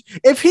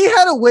understand if he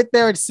had went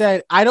there and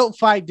said, "I don't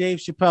find Dave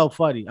Chappelle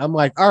funny." I'm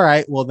like, all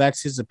right, well,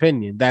 that's his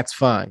opinion. That's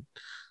fine.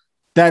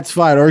 That's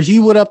fine. Or he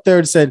went up there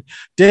and said,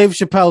 "Dave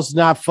Chappelle's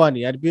not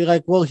funny." I'd be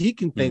like, well, he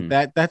can think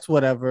that. That's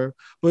whatever.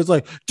 But it's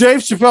like Dave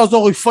Chappelle's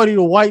only funny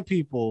to white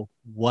people.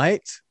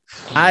 What?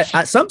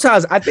 I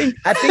sometimes I think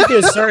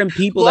there's certain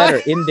people that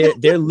are in there.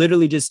 They're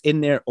literally just in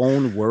their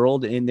own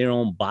world, in their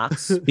own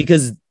box.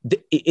 Because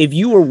if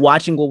you were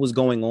watching what was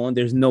going on,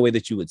 there's no way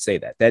that you would say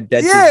that.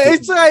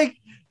 It's like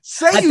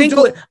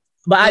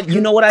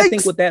you know what I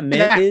think what that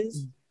meant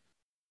is.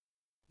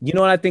 You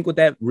know what I think what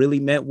that really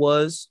meant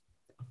was.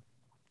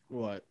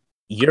 What?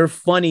 You're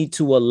funny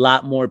to a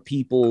lot more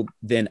people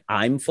than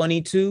I'm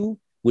funny to,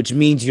 which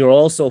means you're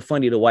also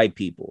funny to white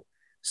people.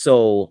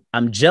 So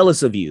I'm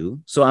jealous of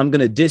you. So I'm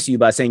going to diss you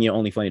by saying you're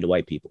only funny to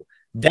white people.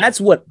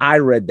 That's what I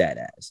read that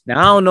as. Now,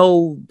 I don't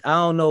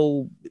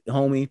know,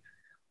 homie.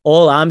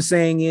 All I'm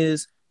saying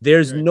is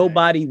there's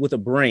nobody with a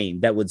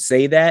brain that would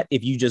say that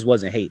if you just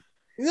wasn't hating.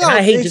 No,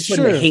 I hate just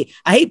putting the hate.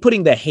 I hate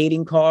putting the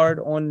hating card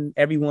on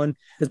everyone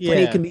because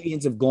plenty of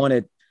comedians have gone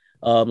at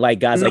like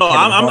guys. No,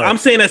 like I'm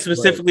saying that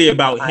specifically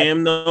about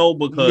him though,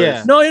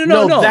 because no.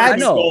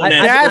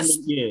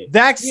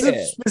 That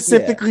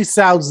specifically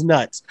sounds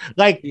nuts.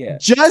 Like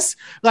just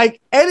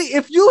like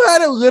if you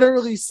had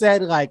literally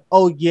said like,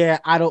 "Oh yeah,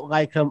 I don't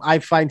like him. I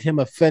find him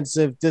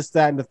offensive." This,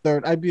 that, and the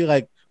third. I'd be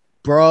like,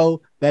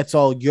 "Bro, that's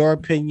all your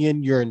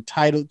opinion. You're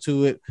entitled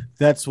to it.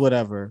 That's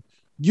whatever."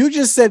 You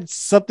just said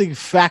something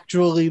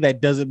factually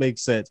that doesn't make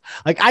sense.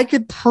 Like I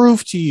could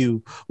prove to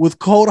you with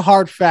cold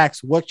hard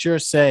facts what you're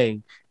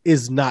saying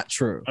is not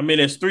true. I mean,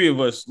 there's three of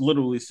us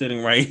literally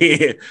sitting right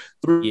here,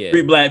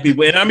 three black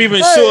people, and I'm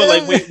even sure,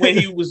 like when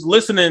he was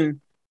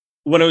listening,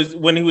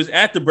 when he was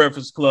at the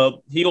Breakfast Club,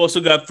 he also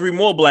got three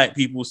more black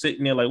people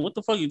sitting there, like, "What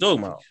the fuck are you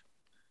talking about?"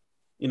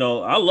 You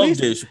know, I love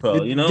Dave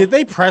Chappelle. You know, did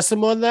they press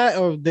him on that,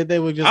 or did they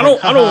were just? I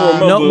don't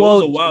remember. No, it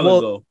was a while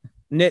ago.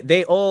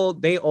 They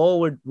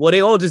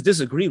all just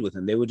disagreed with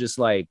him. They were just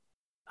like,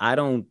 "I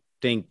don't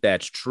think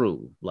that's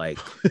true." Like,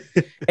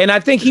 and I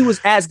think he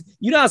was asked,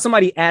 you know how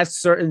somebody asks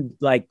certain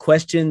like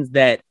questions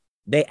that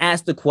they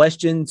ask the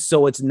question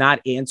so it's not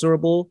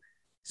answerable.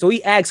 So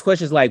he asked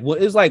questions like, "Well,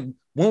 it was like,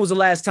 when was the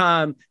last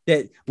time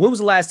that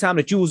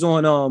you was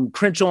on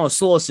Crenshaw and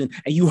Slauson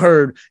and you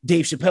heard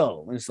Dave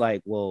Chappelle?" And it's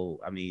like, well,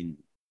 I mean,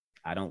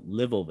 I don't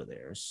live over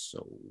there,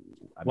 so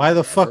why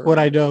the fuck would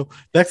I know?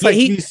 That's like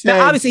he saying,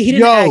 obviously he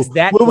didn't ask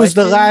that. When was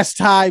the last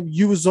time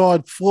you was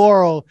on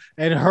Floral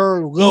and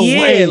heard Lil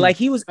Wayne? Like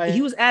he was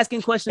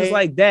asking questions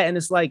like that, and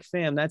it's like,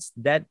 fam, that's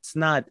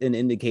not an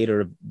indicator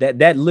of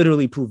that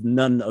literally proved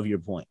none of your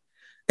point.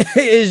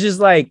 It's just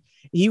like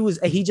he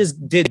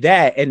just did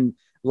that, and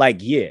like,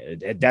 yeah,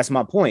 that's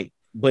my point.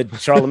 But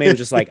Charlamagne was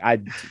just like, I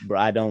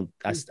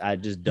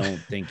just don't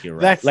think you're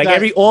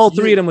right. All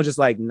three of them were just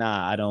like,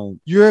 nah, I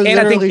don't. And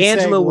I think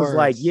Angela was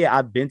like, yeah,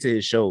 I've been to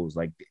his shows.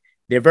 Like,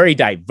 they're very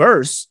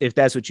diverse, if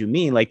that's what you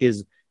mean. Like,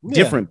 there's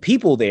different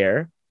people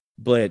there,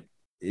 but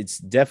it's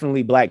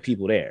definitely black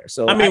people there.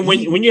 So I mean,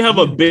 when you have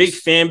a big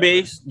fan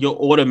base, you're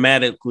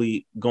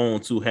automatically going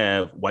to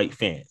have white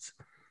fans.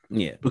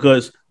 Yeah,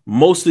 because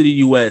most of the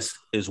U.S.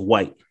 is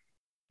white.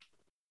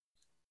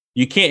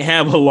 You can't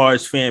have a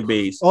large fan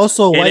base.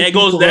 Also, and that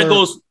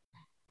goes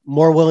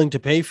more willing to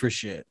pay for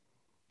shit.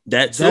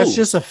 That's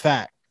just a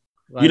fact.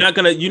 Like,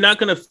 you're not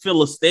gonna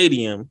fill a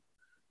stadium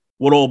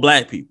with all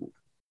black people.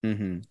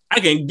 Mm-hmm. I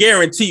can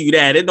guarantee you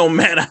that. It don't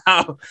matter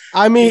how.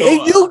 I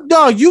mean,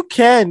 you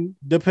can,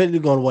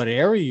 depending on what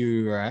area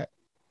you're at.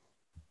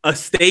 A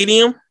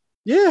stadium,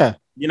 yeah,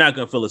 you're not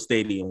gonna fill a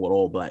stadium with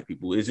all black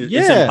people. It's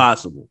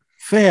impossible,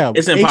 fam.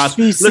 It's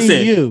impossible. HBCU.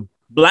 Listen,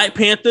 Black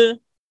Panther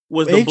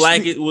was the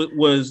blackest.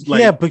 Was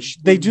like, yeah, but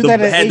they do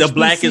that at had HBCUs. the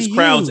blackest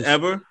crowds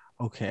ever.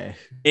 Okay,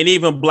 and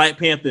even Black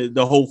Panther,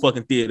 the whole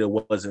fucking theater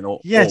wasn't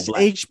all. Yes, all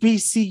black.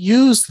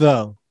 HBCUs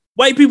though.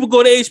 White people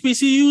go to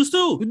HBCUs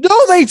too.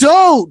 No, they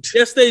don't.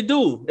 Yes, they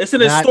do. It's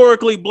an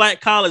historically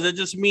black college. It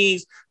just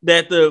means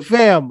that the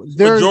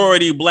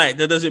majority black.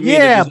 That doesn't mean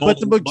but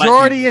the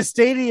majority of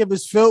stadium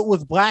is filled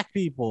with black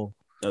people.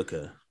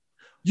 Okay.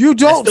 You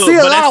don't see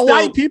a lot of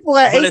white people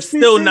at HBCU but it's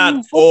still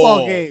not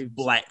all games.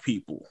 Black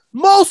people.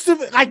 Most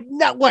of it, like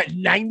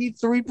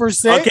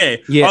 93%.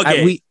 Okay. Yeah.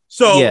 Okay.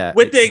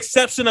 With the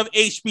exception of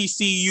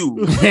HBCU,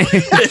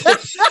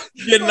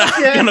 you're not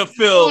gonna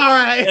fill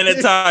an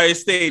entire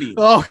stadium.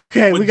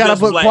 Okay, we gotta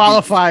put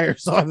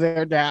qualifiers on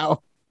there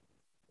now.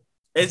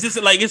 It's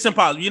just like it's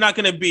impossible. You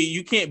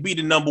can't be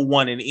the number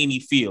one in any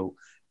field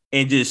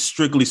and just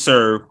strictly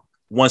serve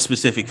one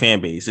specific fan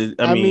base.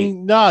 I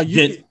mean, no,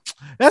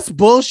 that's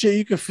bullshit.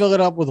 You can fill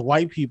it up with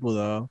white people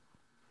though.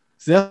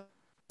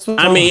 They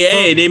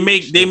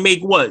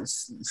make what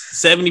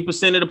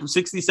 70% of the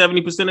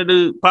 70% of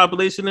the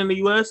population in the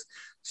US.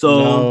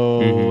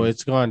 So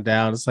it's gone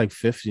down. It's like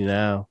 50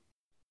 now.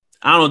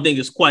 I don't think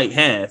it's quite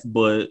half,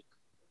 but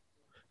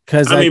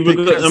because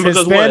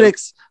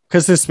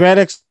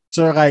Hispanics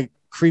are like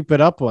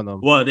creeping up on them.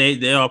 Well,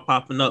 they are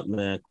popping up,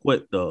 man.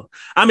 Quick though.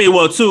 I mean,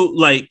 well, too,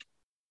 like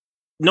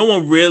no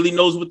one really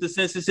knows what the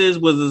census is,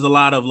 but there's a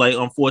lot of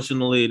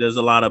unfortunately, there's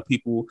a lot of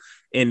people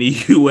in the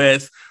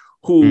U.S.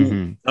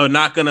 who are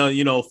not gonna,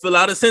 fill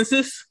out a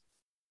census.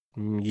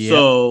 Yep.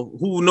 So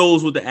who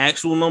knows what the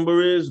actual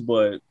number is?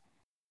 But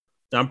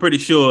I'm pretty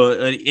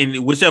sure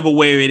in whichever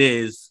way it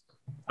is,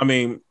 I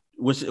mean,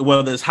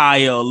 whether it's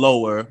higher or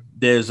lower,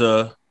 there's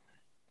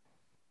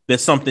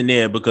something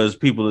there because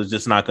people are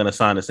just not gonna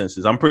sign the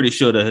census. I'm pretty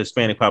sure the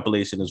Hispanic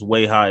population is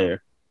way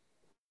higher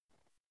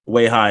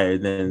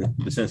than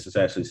the census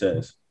actually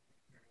says.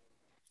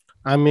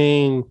 I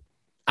mean,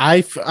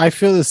 I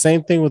feel the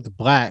same thing with the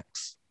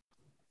blacks.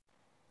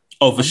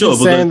 Oh, for sure. I've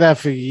been saying that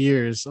for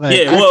years. I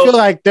feel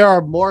like there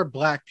are more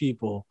black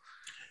people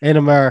in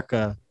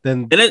America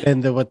than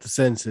what the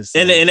census is.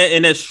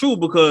 And that's true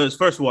because,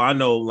 first of all, I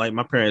know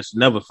my parents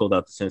never filled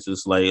out the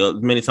census.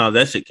 Many times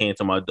that shit came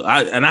to my door.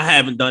 I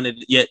haven't done it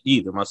yet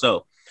either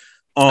myself.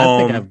 I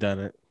think I've done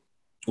it.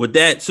 With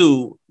that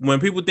too, when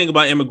people think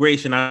about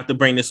immigration, I have to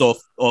bring this off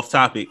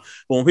topic.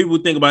 But when people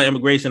think about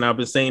immigration, I've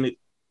been saying it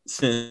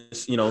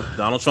since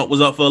Donald Trump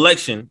was up for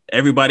election.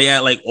 Everybody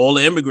act like all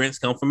the immigrants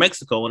come from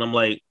Mexico, and I'm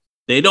like,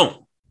 they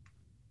don't.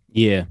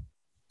 Yeah,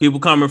 people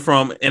coming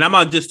from, and I'm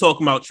not just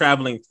talking about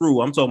traveling through.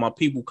 I'm talking about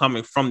people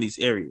coming from these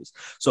areas.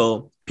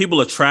 So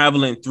people are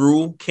traveling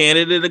through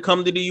Canada to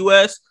come to the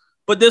U.S.,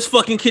 but there's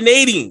fucking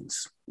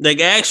Canadians,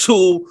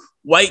 actual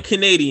white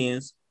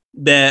Canadians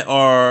that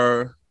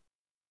are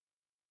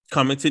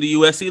coming to the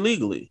U.S.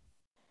 illegally.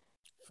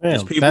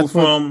 There's people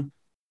from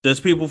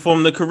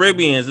the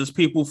Caribbean. There's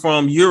people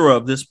from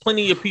Europe. There's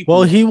plenty of people.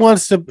 Well,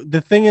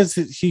 the thing is,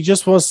 he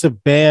just wants to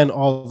ban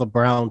all the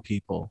brown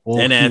people.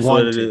 And that's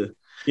what it is.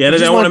 Yeah, they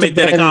don't want to make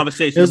that a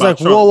conversation. It's like,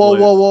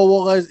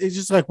 whoa. It's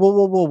just like,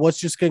 whoa.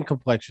 What's your skin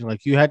complexion?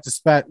 You had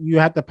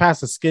to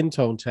pass a skin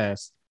tone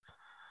test.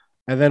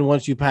 And then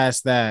once you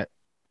pass that,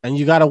 and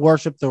you got to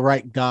worship the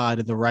right God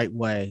in the right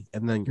way,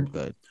 and then you're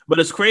good. But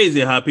it's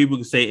crazy how people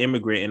can say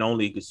immigrant and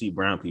only can see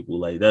brown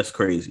people. That's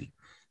crazy.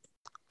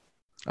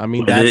 I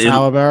mean, that's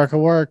how America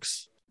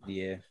works.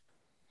 Yeah,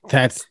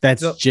 that's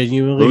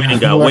genuinely. We didn't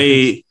got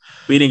way.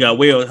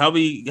 How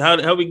we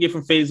get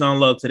from Faison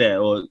Love to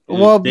that?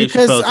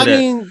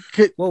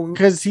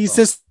 Because he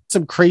said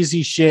some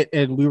crazy shit,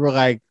 and we were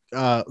like,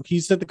 he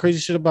said the crazy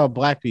shit about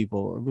black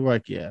people, and we were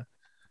like, yeah,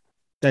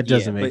 that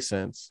doesn't make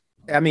sense.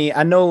 I mean,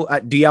 I know.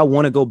 Do y'all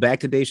want to go back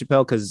to Dave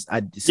Chappelle? Because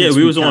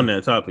we was on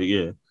that topic.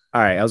 Yeah.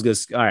 All right, all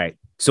right.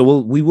 So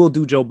we will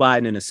do Joe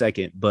Biden in a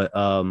second, but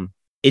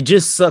it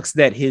just sucks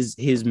that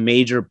his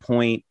major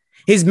point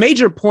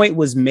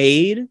was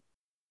made,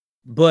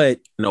 but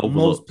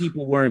most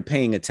people weren't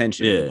paying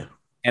attention. Yeah.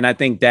 And I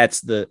think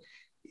that's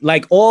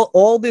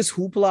all this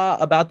hoopla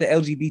about the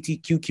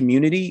LGBTQ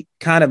community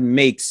kind of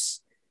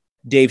makes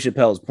Dave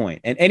Chappelle's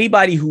point. And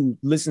anybody who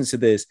listens to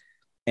this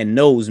and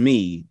knows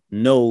me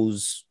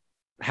knows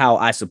how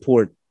I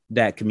support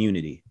that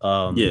community.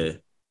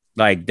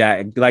 Like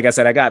that, like I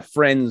said, I got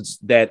friends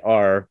that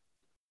are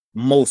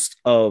most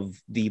of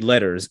the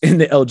letters in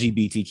the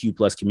LGBTQ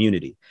plus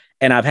community.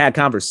 And I've had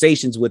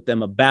conversations with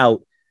them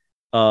about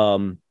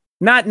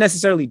not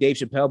necessarily Dave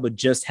Chappelle, but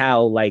just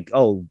how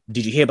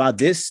did you hear about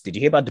this? Did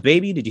you hear about the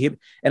baby? Did you hear?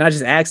 And I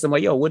just asked them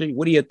yo, what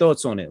are your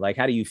thoughts on it?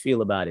 How do you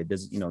feel about it?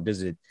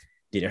 Did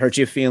it hurt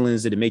your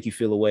feelings? Did it make you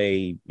feel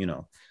away?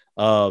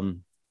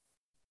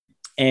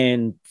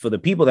 And for the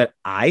people that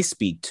I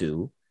speak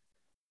to,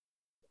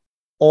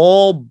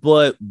 all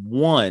but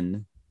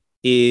one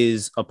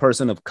is a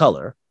person of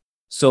color.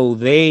 So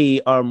they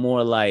are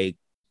more like,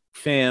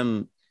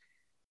 fam,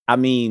 I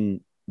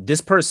mean, this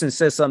person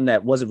says something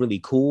that wasn't really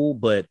cool,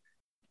 but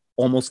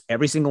almost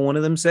every single one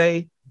of them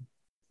say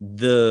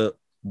they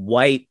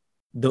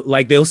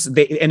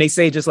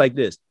say just like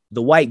this,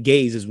 the white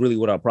gaze is really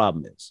what our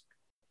problem is.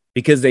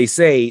 Because they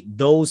say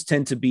those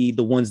tend to be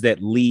the ones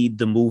that lead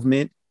the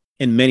movement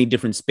in many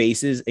different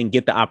spaces and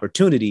get the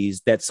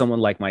opportunities that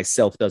someone like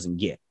myself doesn't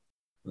get.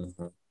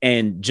 Mm-hmm.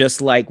 And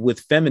just like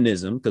with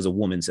feminism, because a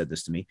woman said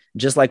this to me,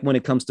 just like when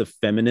it comes to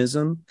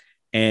feminism,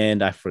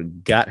 and I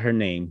forgot her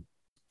name,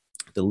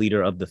 the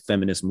leader of the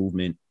feminist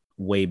movement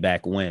way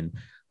back when,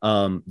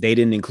 they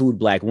didn't include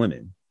black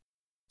women.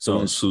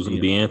 So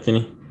Susan B.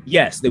 Anthony?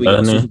 Yes, there we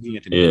go. Susan B.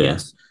 Anthony. Yeah.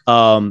 Yes.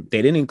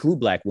 They didn't include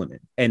black women.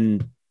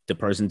 And the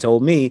person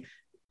told me,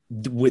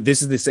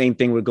 this is the same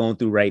thing we're going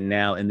through right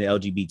now in the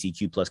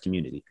LGBTQ plus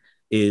community.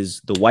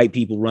 Is the white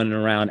people running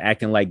around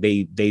acting like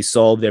they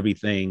solved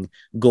everything,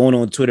 going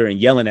on Twitter and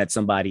yelling at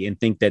somebody and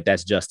think that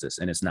that's justice,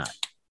 and it's not.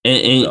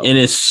 And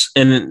this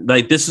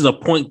is a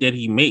point that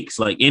he makes,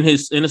 in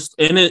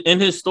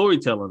his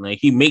storytelling,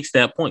 he makes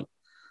that point.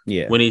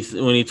 Yeah, when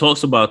he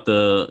talks about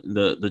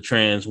the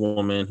trans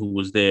woman who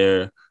was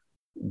there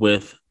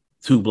with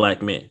two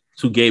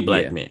gay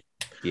black men.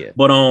 Yeah,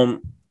 but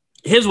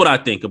here's what I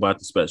think about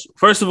the special.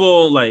 First of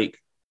all,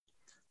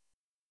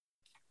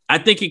 I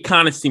think it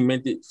kind of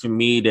cemented for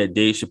me that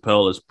Dave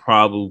Chappelle is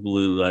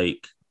probably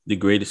the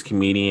greatest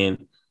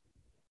comedian,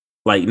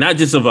 not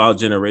just of our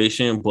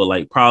generation,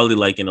 but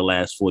probably in the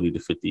last 40 to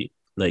 50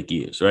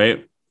 years,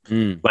 right?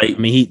 I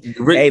mean,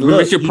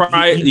 Richard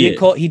Pryor,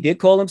 he did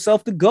call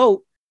himself the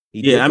GOAT.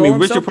 Yeah, I mean,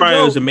 Richard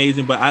Pryor is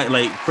amazing, but I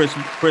like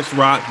Chris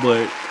Rock,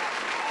 but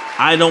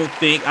I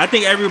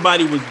think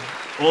everybody was,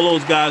 all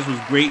those guys was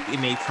great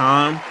in their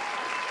time,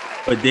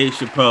 but Dave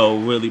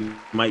Chappelle really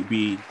might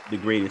be the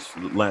greatest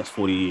last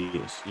 40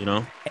 years, you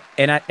know?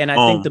 And I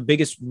think the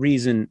biggest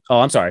reason,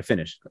 I'm sorry,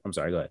 finish. I'm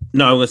sorry, go ahead.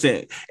 No, I was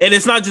saying, and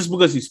it's not just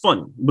because he's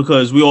funny,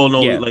 because we all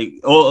know like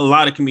a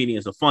lot of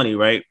comedians are funny,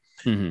 right?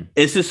 Mm-hmm.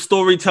 It's his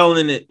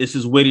storytelling, it's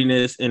his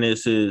wittiness, and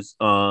it's his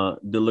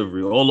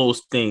delivery. All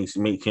those things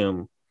make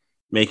him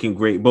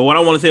great. But what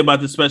I want to say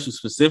about this special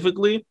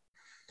specifically,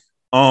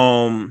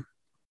 I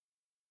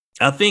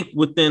think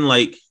within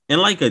in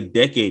a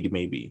decade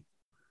maybe,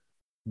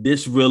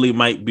 this really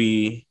might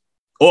be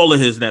all of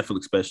his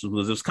Netflix specials,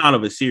 because it's kind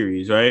of a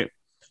series, right?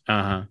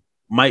 Uh-huh.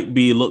 Might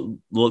be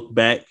look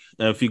back,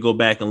 if you go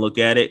back and look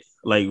at it,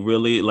 like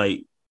really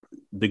like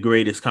the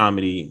greatest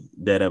comedy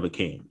that ever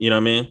came. You know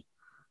what I mean?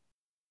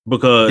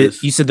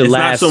 Because you said the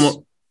last,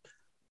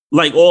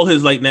 like all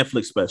his like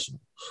Netflix specials,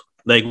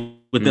 like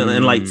within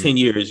in like 10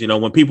 years, you know,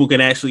 when people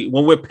can actually,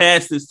 when we're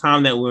past this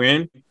time that we're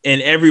in,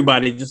 and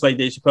everybody, just like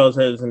Dave Chappelle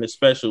has in the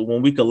special,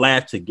 when we could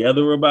laugh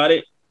together about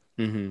it,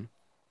 and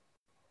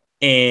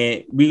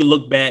we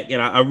look back,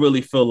 and I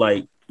really feel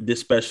like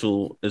this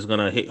special is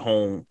gonna hit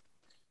home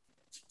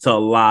to a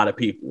lot of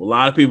people. A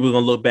lot of people are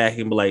gonna look back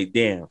and be like,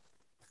 damn,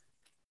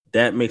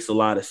 that makes a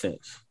lot of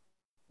sense.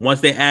 Once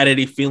they added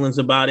their feelings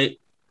about it,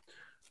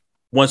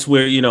 once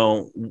we're, you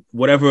know,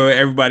 whatever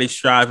everybody's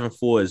striving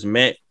for is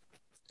met,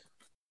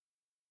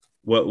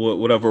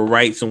 whatever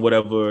rights and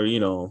whatever, you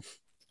know,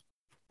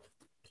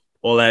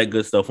 all that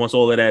good stuff. Once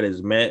all of that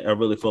is met, I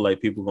really feel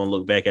like people are going to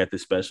look back at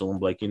this special and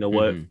be like, you know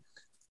what?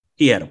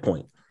 He had a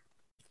point.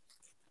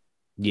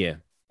 Yeah.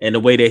 And the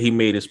way that he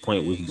made his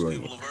point was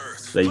brilliant.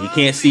 Like, you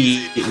can't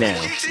see it now,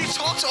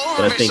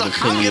 but I think in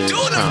 10 years'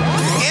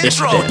 time,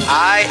 intro.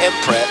 I am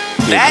Prep.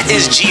 That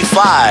is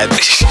G5.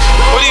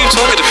 What are you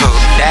talking about?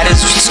 That is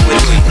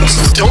Squidward.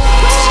 Don't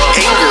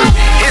anger.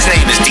 His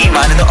name is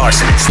D-Mine the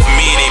Arsonist.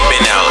 Me, it ain't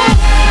been out.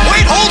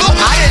 Wait, hold up.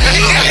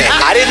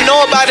 I didn't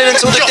know about it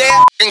until the day.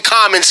 In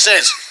common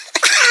sense.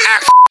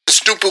 Act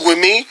stupid with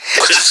me.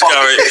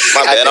 Sorry.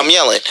 My bad, I'm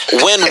yelling.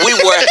 When we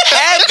were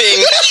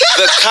having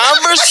the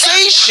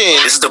conversation,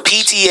 this is the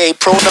PTA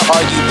Prone to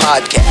Argue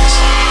podcast.